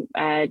we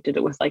did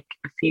it with like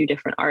a few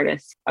different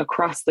artists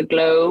across the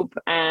globe,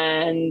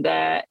 and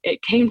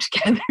it came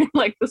together in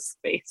like the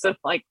space of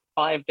like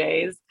 5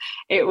 days.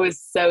 It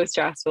was so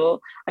stressful.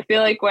 I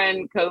feel like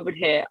when COVID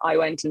hit, I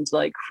went into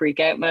like freak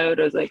out mode.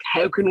 I was like,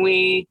 how can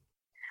we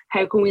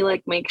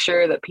like make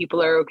sure that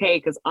people are okay?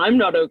 Because I'm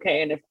not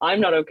okay. And if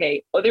I'm not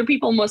okay, other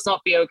people must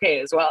not be okay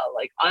as well.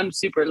 Like, I'm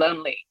super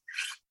lonely.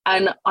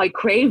 And I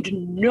craved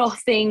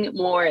nothing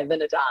more than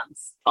a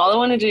dance. All I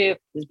want to do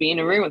is be in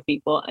a room with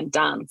people and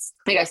dance.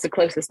 I guess the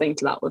closest thing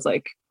to that was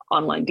like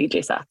online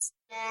DJ sets.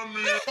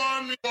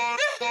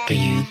 Are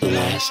you the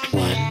last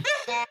one?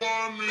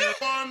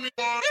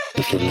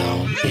 Left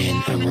alone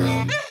in a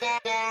room.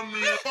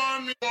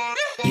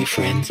 Your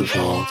friends have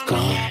all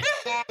gone.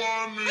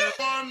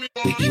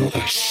 But you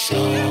are so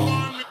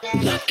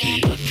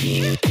lucky.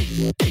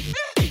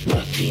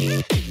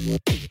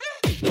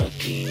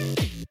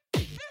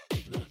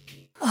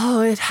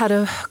 Oh, it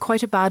had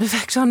quite a bad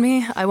effect on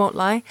me, I won't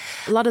lie.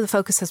 A lot of the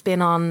focus has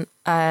been on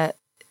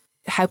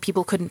how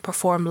people couldn't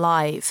perform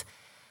live.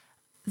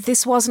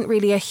 This wasn't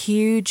really a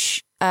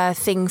huge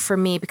thing for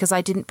me because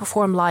I didn't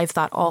perform live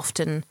that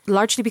often,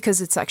 largely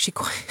because it's actually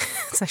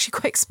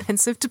quite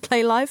expensive to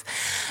play live.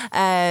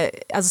 As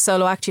a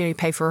solo act, you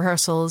pay for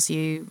rehearsals,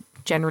 you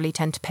generally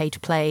tend to pay to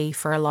play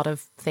for a lot of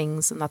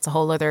things, and that's a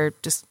whole other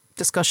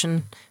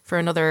discussion for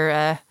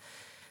another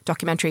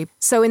documentary.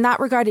 So in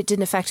that regard, it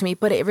didn't affect me,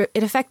 but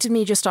it affected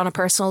me just on a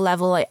personal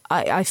level.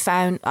 I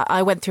found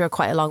I went through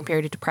quite a long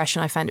period of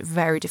depression. I found it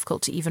very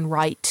difficult to even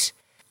write,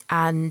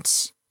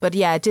 but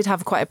yeah, it did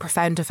have quite a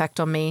profound effect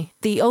on me.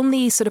 The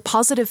only sort of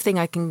positive thing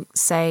I can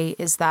say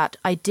is that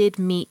I did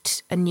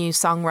meet a new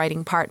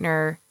songwriting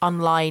partner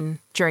online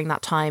during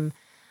that time.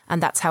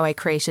 And that's how I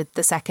created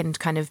the second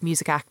kind of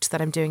music act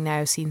that I'm doing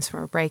now, Scenes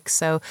from a Break.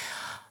 So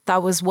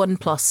that was one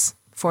plus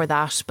for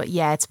that. But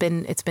yeah, it's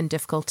been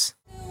difficult.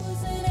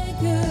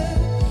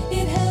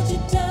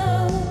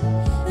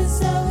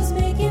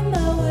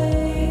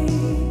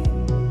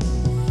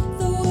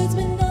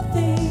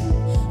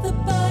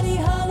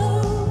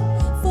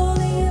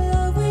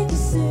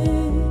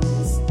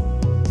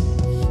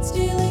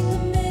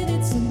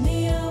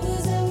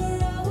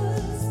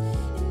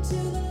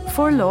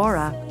 For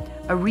Laura,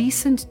 a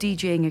recent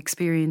DJing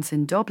experience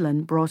in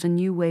Dublin brought a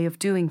new way of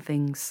doing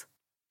things.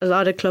 A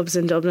lot of clubs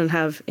in Dublin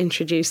have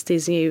introduced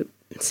these new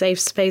safe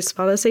space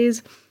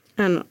policies,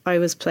 and I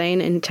was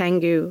playing in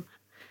Tengu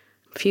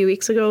a few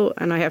weeks ago,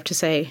 and I have to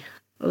say,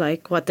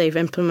 like, what they've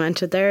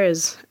implemented there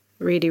is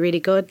really, really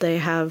good. They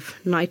have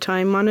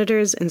nighttime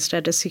monitors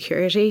instead of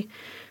security.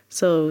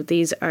 So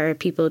these are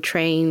people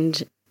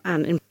trained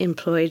and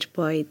employed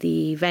by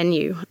the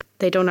venue.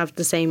 They don't have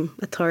the same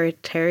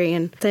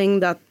authoritarian thing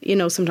that,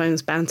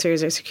 sometimes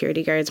bouncers or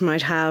security guards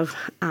might have.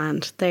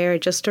 And they're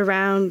just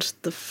around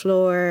the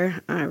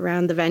floor,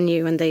 around the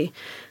venue, and they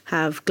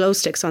have glow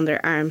sticks on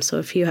their arms. So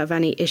if you have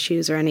any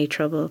issues or any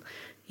trouble,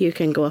 you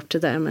can go up to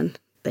them and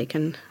they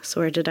can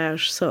sort it out.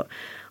 So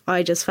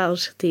I just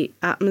felt the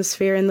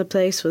atmosphere in the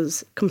place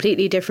was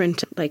completely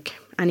different. Like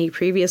any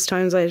previous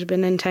times I'd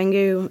been in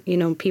Tengu,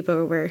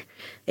 people were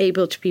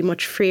able to be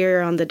much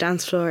freer on the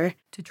dance floor.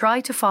 To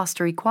try to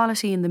foster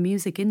equality in the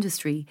music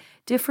industry,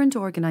 different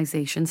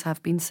organisations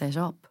have been set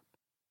up.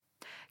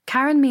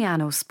 Karen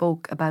Miano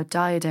spoke about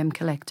Diadem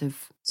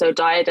Collective. So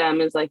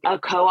Diadem is like a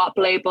co-op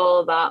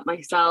label that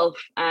myself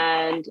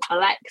and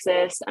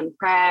Alexis and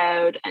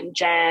Proud and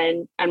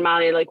Jen and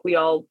Mali, like we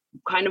all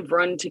kind of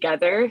run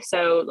together.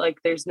 So like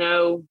there's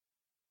no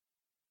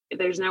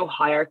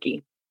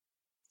hierarchy,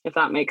 if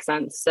that makes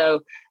sense.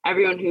 So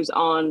everyone who's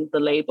on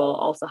the label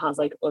also has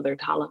like other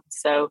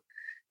talents. So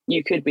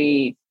you could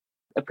be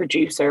a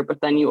producer, but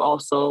then you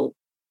also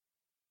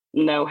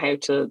know how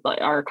to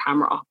are a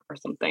camera op or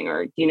something,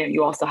 or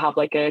you also have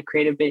like a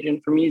creative vision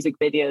for music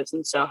videos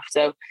and stuff.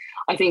 So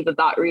I think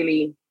that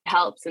really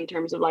helps in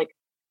terms of like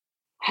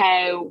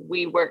how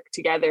we work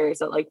together, is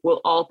that like we'll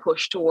all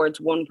push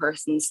towards one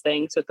person's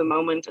thing. So at the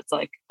moment it's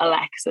like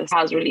Alexis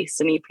has released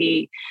an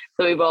EP,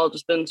 so we've all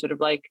just been sort of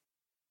like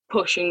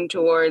pushing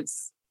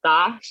towards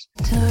that.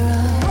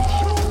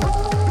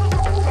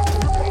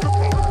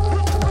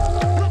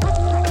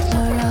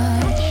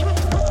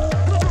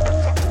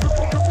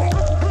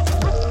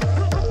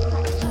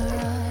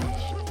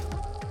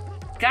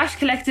 Gash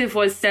Collective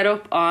was set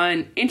up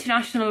on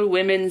International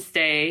Women's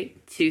Day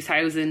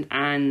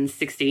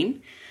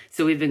 2016.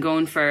 So we've been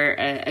going for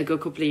a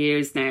good couple of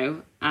years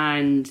now.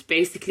 And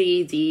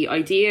basically the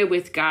idea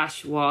with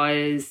Gash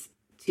was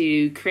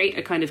to create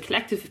a kind of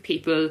collective of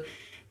people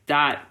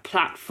that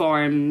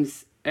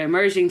platforms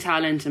emerging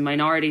talent and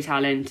minority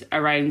talent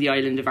around the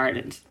island of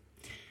Ireland.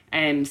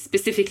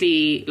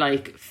 Specifically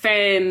like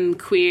femme,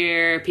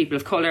 queer, people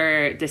of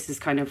colour. This is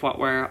kind of what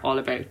we're all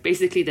about.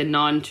 Basically the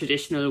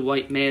non-traditional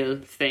white male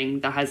thing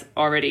that has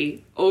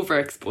already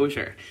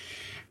overexposure.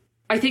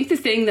 I think the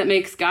thing that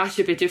makes Gash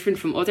a bit different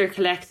from other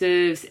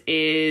collectives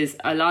is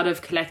a lot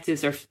of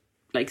collectives are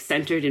like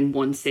centred in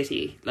one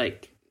city.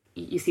 Like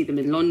you see them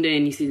in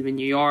London, you see them in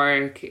New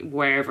York,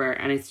 wherever,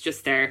 and it's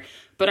just there.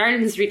 But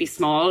Ireland is really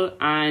small,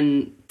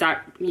 and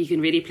that you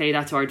can really play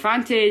that to our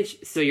advantage.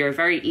 So you're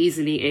very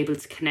easily able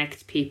to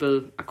connect people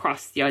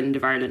across the island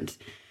of Ireland.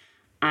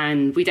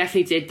 And we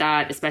definitely did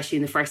that, especially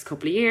in the first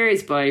couple of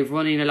years, by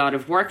running a lot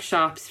of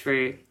workshops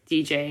for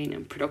DJing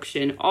and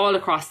production all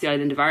across the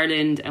island of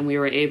Ireland. And we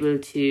were able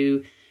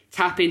to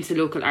tap into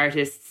local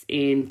artists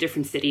in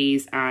different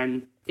cities,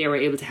 and they were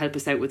able to help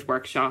us out with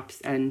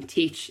workshops and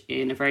teach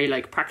in a very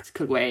like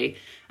practical way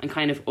and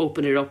kind of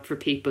open it up for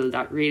people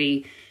that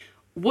really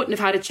wouldn't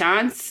have had a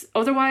chance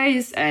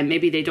otherwise.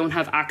 Maybe they don't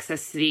have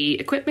access to the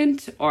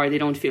equipment, or they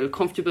don't feel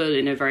comfortable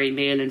in a very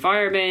male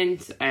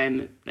environment.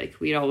 Like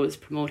we always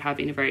promote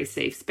having a very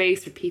safe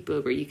space for people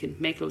where you can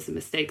make loads of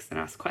mistakes and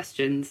ask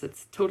questions.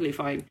 That's totally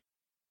fine.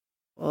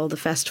 All the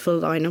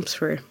festival lineups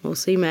were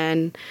mostly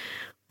men.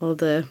 All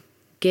the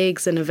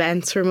gigs and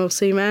events were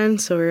mostly men.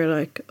 So we were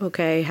like,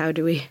 okay, how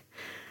do we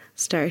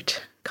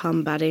start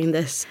combating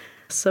this?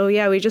 So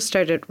yeah, we just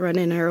started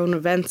running our own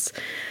events.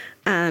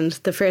 And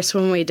the first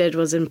one we did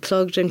was in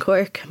Plugged in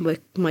Cork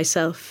with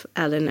myself,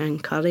 Ellen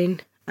and Colleen.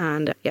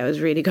 And yeah, it was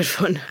really good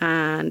fun.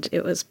 And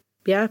it was,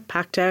 yeah,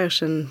 packed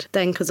out. And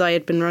then because I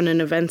had been running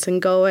events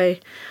in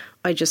Galway,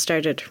 I just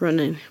started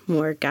running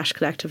more Gash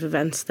Collective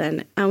events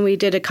then. And we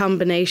did a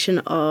combination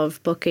of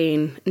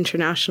booking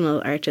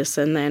international artists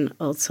and then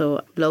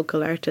also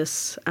local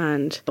artists.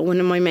 And one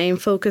of my main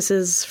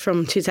focuses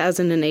from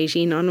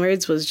 2018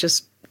 onwards was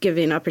just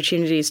giving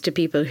opportunities to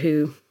people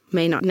who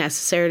may not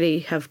necessarily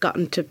have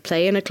gotten to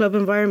play in a club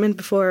environment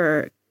before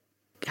or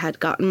had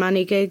gotten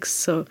many gigs.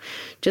 So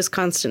just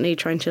constantly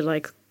trying to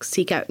like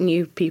seek out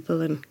new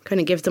people and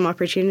kind of give them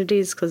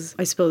opportunities, because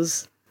I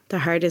suppose the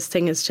hardest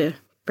thing is to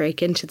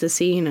break into the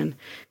scene and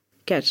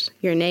get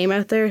your name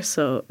out there.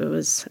 So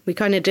we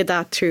kind of did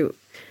that through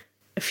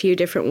a few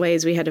different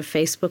ways. We had a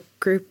Facebook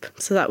group,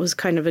 so that was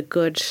kind of a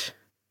good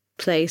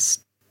place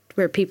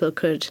where people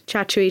could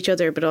chat to each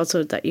other, but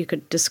also that you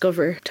could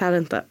discover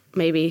talent that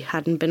maybe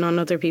hadn't been on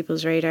other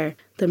people's radar.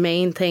 The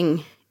main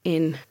thing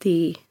in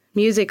the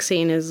music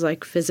scene is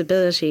like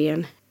visibility,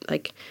 and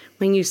like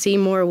when you see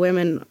more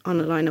women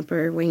on a lineup,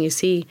 or when you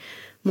see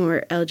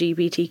more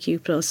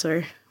LGBTQ plus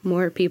or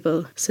more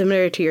people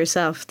similar to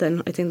yourself,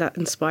 then I think that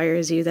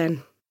inspires you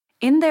then.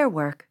 In their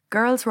work,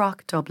 Girls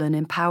Rock Dublin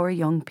empower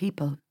young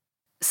people.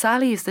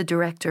 Sally is the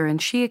director,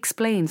 and she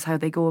explains how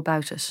they go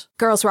about it.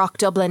 Girls Rock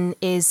Dublin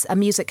is a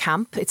music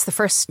camp. It's the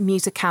first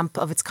music camp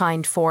of its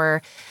kind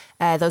for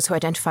those who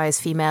identify as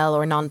female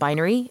or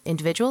non-binary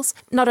individuals.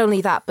 Not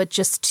only that, but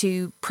just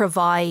to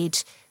provide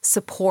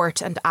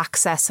support and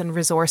access and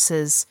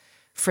resources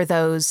for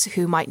those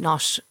who might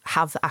not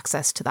have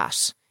access to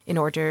that, in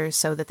order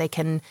so that they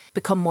can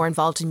become more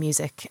involved in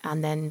music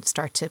and then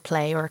start to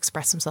play or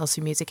express themselves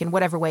through music in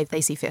whatever way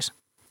they see fit.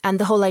 And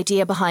the whole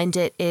idea behind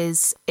it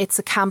is it's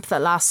a camp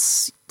that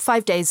lasts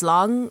 5 days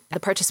long. The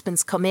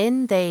participants come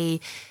in, they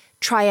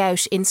try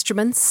out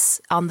instruments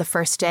on the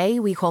first day.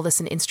 We call this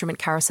an instrument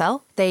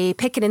carousel. They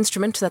pick an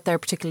instrument that they're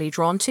particularly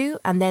drawn to,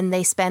 and then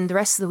they spend the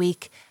rest of the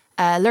week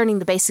learning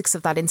the basics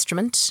of that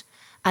instrument.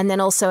 And then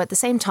also at the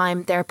same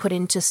time, they're put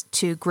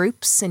into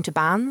groups, into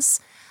bands,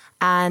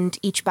 and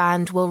each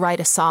band will write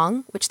a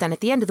song, which then at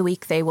the end of the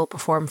week, they will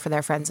perform for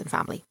their friends and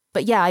family.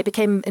 But yeah, I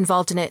became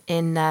involved in it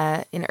in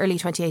early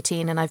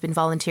 2018, and I've been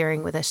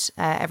volunteering with it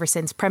ever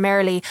since.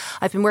 Primarily,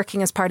 I've been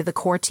working as part of the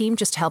core team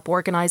just to help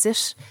organise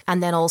it.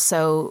 And then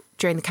also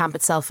during the camp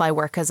itself, I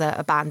work as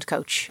a band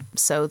coach.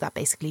 So that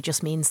basically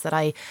just means that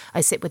I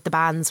sit with the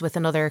bands with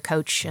another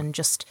coach and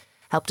just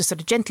help to sort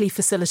of gently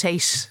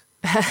facilitate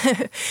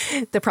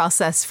the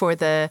process for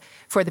the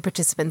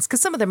participants.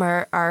 Because some of them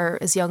are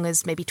as young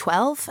as maybe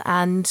 12,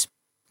 and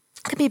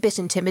it can be a bit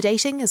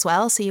intimidating as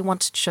well. So you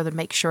want to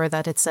make sure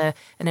that it's an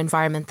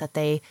environment that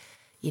they,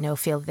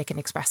 feel they can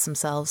express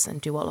themselves and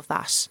do all of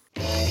that.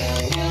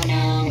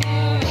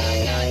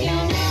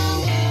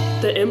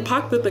 The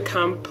impact that the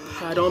camp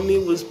had on me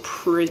was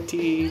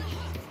pretty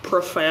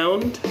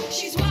profound.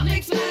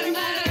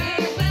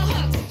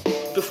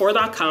 Before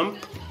that camp,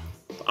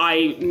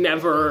 I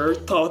never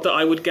thought that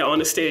I would get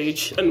on a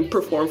stage and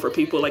perform for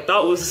people. Like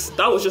that was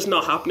just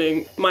not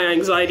happening. My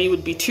anxiety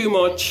would be too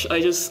much. I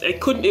just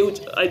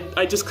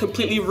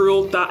completely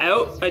ruled that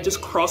out. I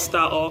just crossed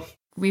that off.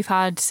 We've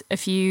had a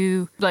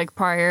few like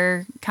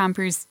prior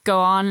campers go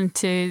on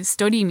to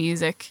study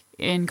music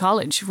in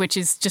college, which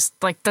is just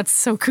like, that's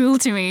so cool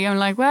to me. I'm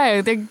like,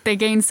 wow, they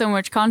gain so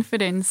much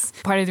confidence.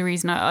 Part of the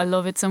reason I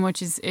love it so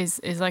much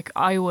is like,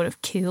 I would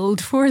have killed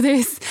for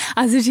this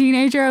as a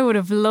teenager. I would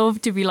have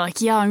loved to be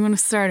like, yeah, I'm going to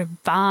start a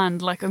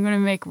band, like I'm going to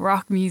make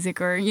rock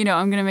music, or, you know,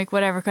 I'm going to make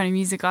whatever kind of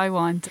music I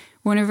want.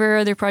 One of our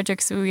other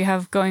projects that we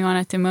have going on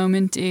at the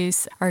moment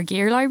is our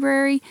gear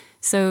library.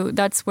 So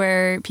that's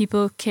where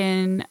people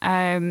can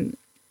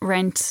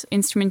rent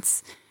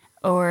instruments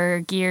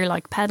or gear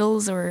like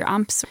pedals or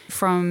amps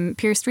from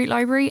Pearse Street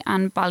Library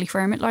and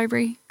Ballyfermot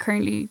Library.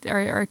 Currently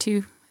are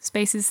two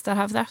spaces that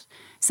have that.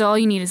 So all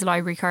you need is a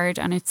library card,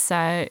 and it's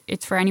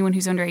for anyone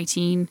who's under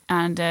 18,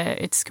 and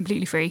it's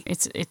completely free.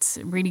 It's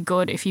really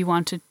good if you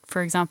want to,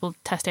 for example,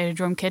 test out a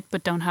drum kit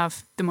but don't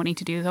have the money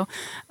to do so,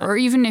 or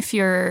even if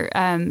you're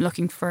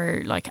looking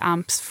for like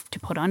amps to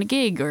put on a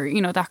gig, or,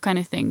 you know, that kind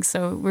of thing.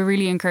 So we're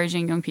really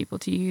encouraging young people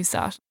to use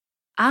that.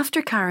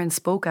 After Karen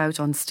spoke out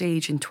on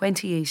stage in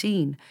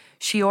 2018,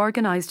 she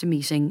organised a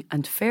meeting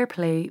and Fair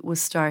Play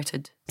was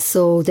started.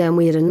 So then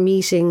we had a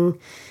meeting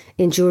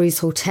in Jury's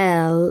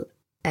Hotel,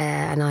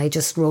 and I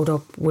just wrote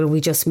up, will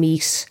we just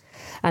meet?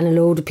 And a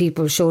load of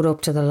people showed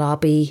up to the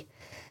lobby,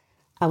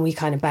 and we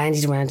kind of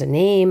bandied around a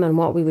name and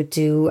what we would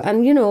do,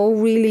 and, you know,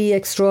 really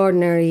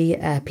extraordinary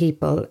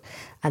people.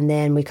 And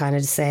then we kind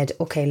of said,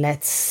 okay,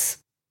 let's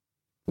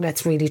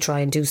really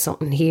try and do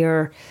something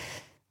here.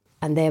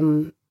 And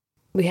then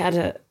we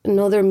had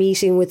another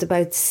meeting with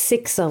about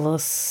 6 of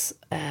us,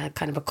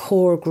 kind of a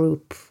core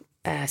group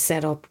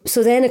set up.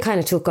 So then it kind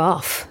of took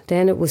off.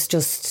 Then it was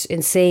just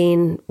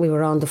insane. We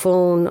were on the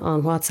phone,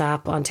 on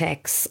WhatsApp, on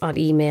text, on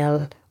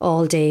email,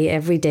 all day,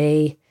 every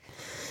day.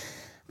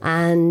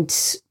 And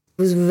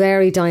it was a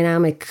very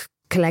dynamic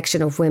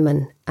collection of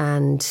women.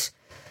 And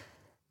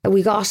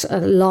we got a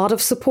lot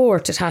of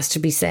support, it has to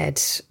be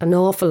said, an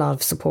awful lot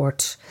of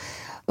support.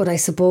 But I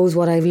suppose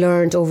what I've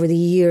learned over the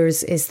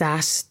years is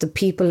that the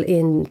people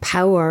in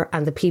power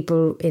and the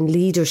people in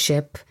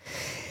leadership,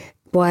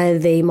 while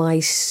they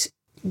might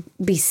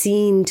be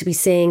seen to be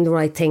saying the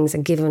right things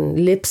and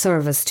giving lip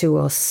service to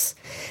us,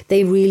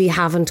 they really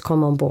haven't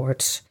come on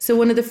board. So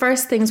one of the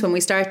first things when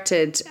we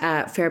started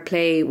Fair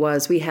Play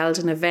was we held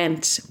an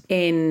event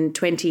in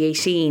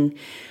 2018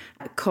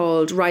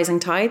 called Rising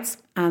Tides,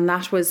 and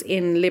that was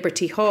in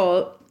Liberty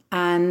Hall.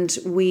 And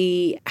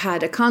we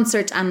had a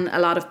concert and a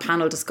lot of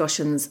panel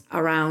discussions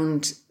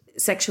around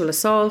sexual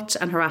assault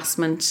and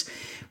harassment,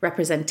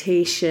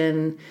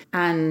 representation.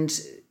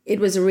 And it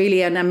was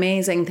really an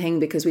amazing thing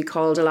because we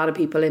called a lot of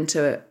people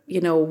into,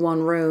 you know,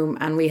 one room,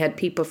 and we had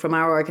people from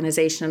our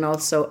organisation and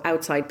also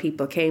outside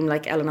people came,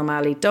 like Ellen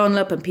O'Malley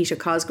Dunlop and Peter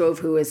Cosgrove,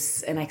 who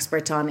is an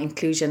expert on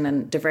inclusion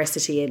and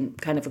diversity in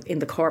kind of in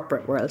the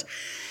corporate world.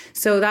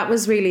 So that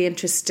was really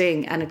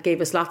interesting, and it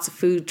gave us lots of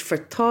food for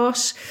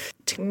thought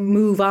to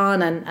move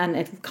on, and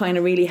it kind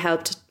of really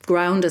helped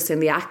ground us in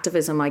the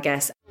activism, I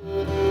guess.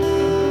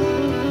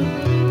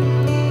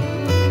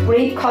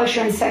 Rape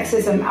culture and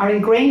sexism are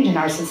ingrained in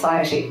our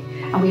society,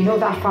 and we know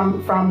that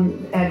from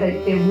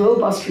the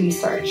robust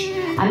research,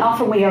 and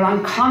often we are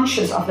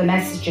unconscious of the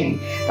messaging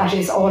that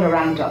is all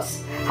around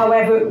us.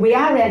 However, we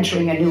are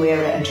entering a new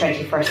era in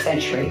 21st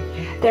century.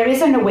 There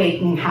is an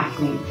awakening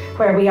happening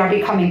where we are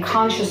becoming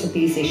conscious of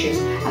these issues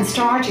and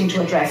starting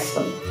to address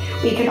them.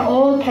 We can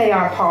all play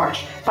our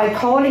part by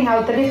calling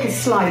out the little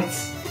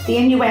slights, the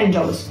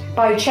innuendos,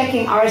 by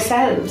checking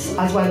ourselves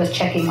as well as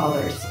checking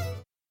others.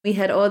 We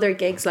had other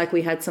gigs, like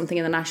we had something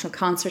in the National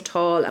Concert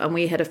Hall, and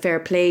we had a Fair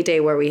Play Day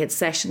where we had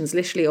sessions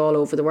literally all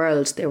over the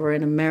world. They were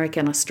in America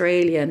and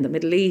Australia and the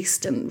Middle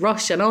East and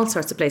Russia and all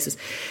sorts of places.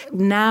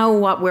 Now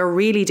what we're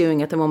really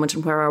doing at the moment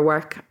and where our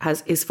work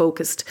is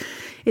focused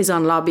is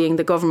on lobbying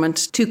the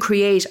government to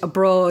create a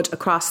broad,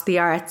 across the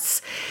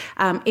arts,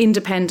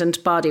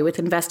 independent body with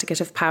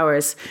investigative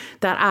powers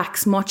that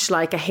acts much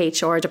like a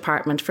HR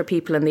department for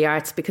people in the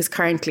arts, because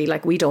currently,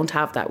 like, we don't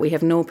have that. We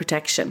have no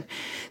protection.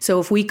 So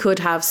if we could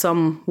have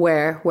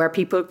somewhere where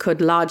people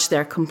could lodge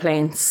their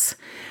complaints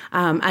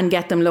and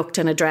get them looked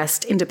and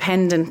addressed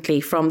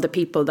independently from the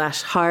people that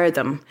hire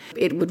them,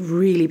 it would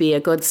really be a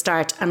good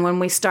start. And when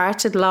we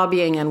started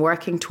lobbying and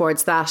working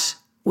towards that,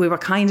 we were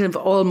kind of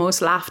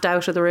almost laughed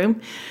out of the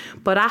room.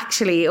 But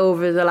actually,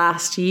 over the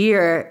last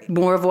year,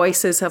 more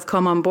voices have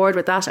come on board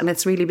with that, and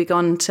it's really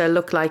begun to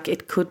look like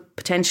it could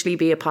potentially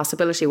be a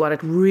possibility. What it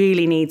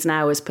really needs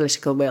now is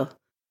political will.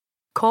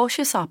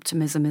 Cautious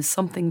optimism is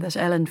something that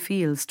Ellen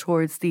feels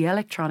towards the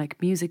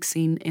electronic music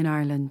scene in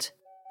Ireland.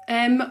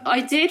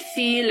 I did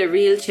feel a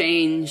real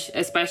change,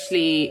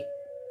 especially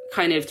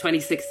kind of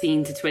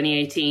 2016 to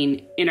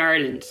 2018 in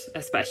Ireland,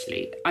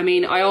 especially. I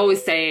mean, I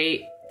always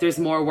say there's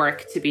more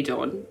work to be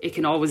done. It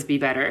can always be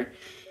better.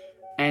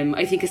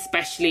 I think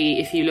especially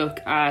if you look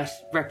at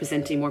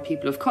representing more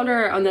people of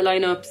colour on the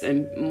lineups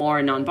and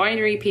more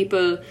non-binary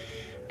people,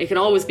 it can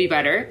always be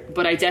better.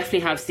 But I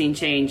definitely have seen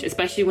change,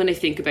 especially when I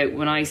think about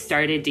when I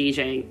started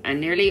DJing and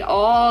nearly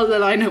all the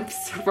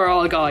lineups were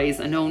all guys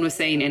and no one was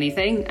saying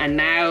anything. And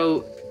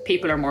now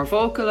People are more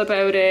vocal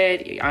about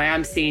it. I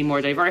am seeing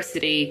more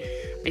diversity.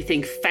 I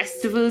think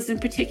festivals in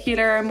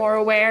particular are more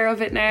aware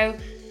of it now.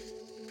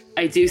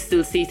 I do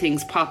still see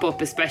things pop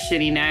up,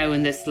 especially now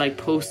in this like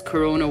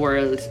post-corona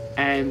world,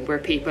 where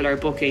people are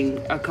booking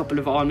a couple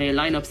of all-male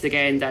lineups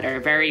again that are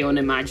very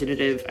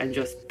unimaginative and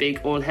just big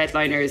old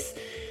headliners.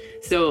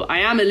 So I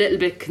am a little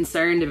bit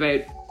concerned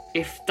about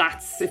if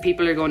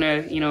people are going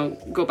to,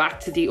 go back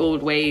to the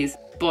old ways.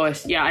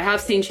 But yeah, I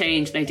have seen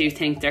change, and I do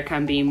think there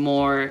can be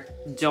more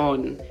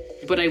done.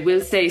 But I will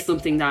say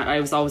something that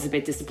I was always a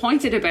bit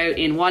disappointed about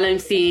while I'm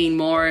seeing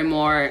more and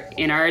more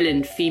in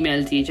Ireland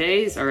female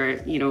DJs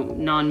or,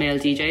 non-male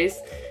DJs,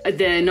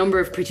 the number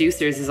of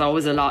producers is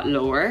always a lot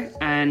lower,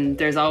 and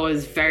there's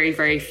always very,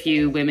 very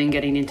few women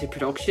getting into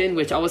production,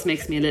 which always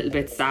makes me a little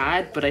bit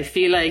sad. But I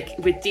feel like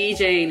with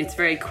DJing, it's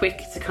very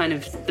quick to kind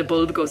of, the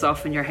bulb goes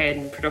off in your head,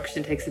 and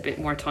production takes a bit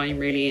more time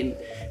really, and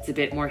it's a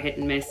bit more hit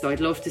and miss. So I'd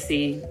love to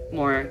see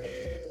more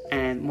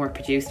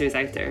producers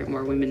out there,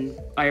 more women,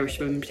 Irish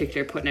women in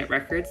particular, putting out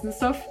records and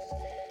stuff.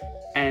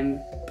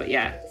 But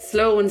yeah,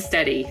 slow and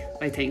steady,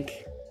 I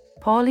think.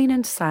 Pauline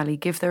and Sally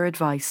give their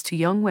advice to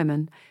young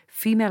women,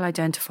 female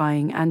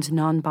identifying and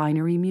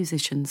non-binary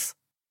musicians.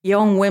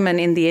 Young women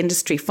in the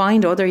industry,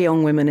 find other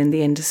young women in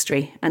the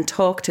industry and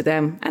talk to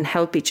them and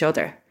help each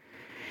other.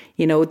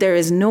 There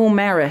is no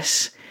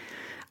merit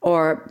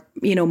or,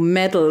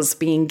 medals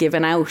being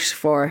given out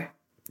for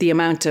the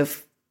amount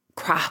of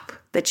crap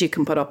that you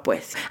can put up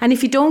with. And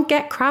if you don't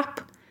get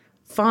crap,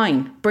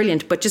 fine,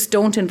 brilliant, but just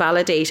don't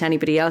invalidate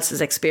anybody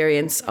else's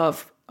experience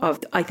of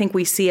I think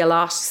we see a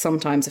lot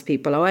sometimes of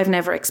people, I've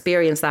never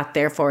experienced that,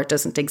 therefore it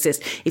doesn't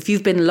exist. If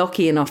you've been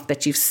lucky enough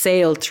that you've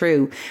sailed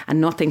through and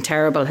nothing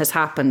terrible has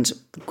happened,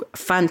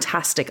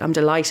 fantastic, I'm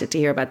delighted to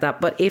hear about that.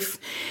 But if,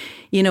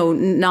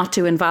 not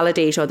to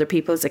invalidate other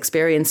people's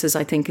experiences,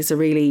 I think is a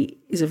really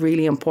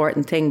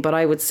important thing. But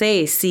I would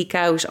say seek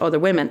out other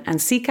women and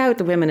seek out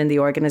the women in the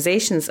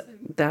organisations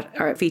that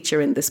are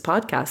feature in this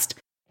podcast.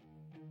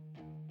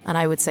 And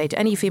I would say to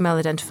any female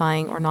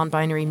identifying or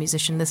non-binary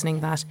musician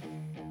listening that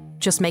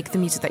just make the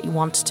music that you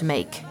want to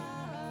make.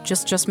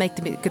 Just make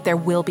the music. There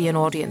will be an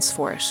audience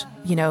for it,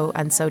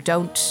 and so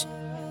don't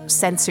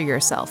censor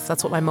yourself.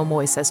 That's what my mum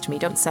always says to me.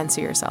 Don't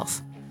censor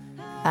yourself.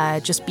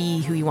 Just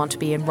be who you want to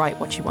be and write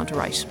what you want to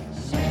write.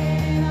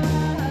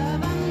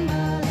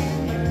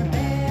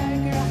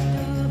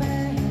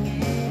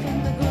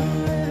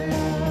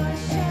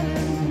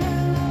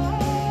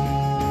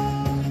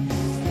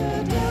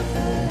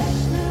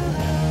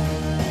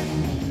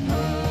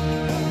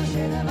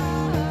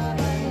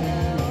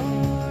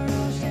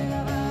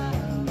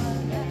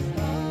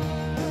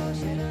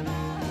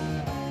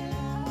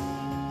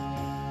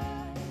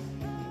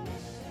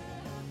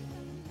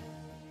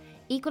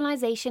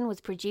 Equalisation was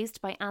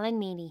produced by Alan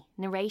Meany,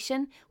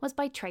 narration was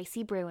by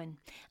Tracy Bruin,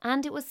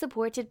 and it was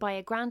supported by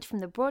a grant from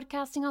the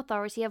Broadcasting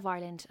Authority of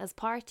Ireland as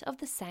part of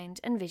the Sound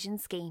and Vision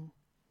scheme.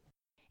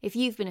 If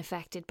you've been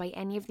affected by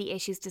any of the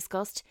issues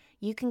discussed,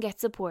 you can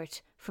get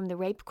support from the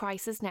Rape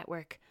Crisis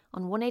Network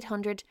on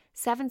 1800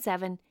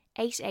 77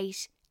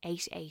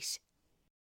 8888.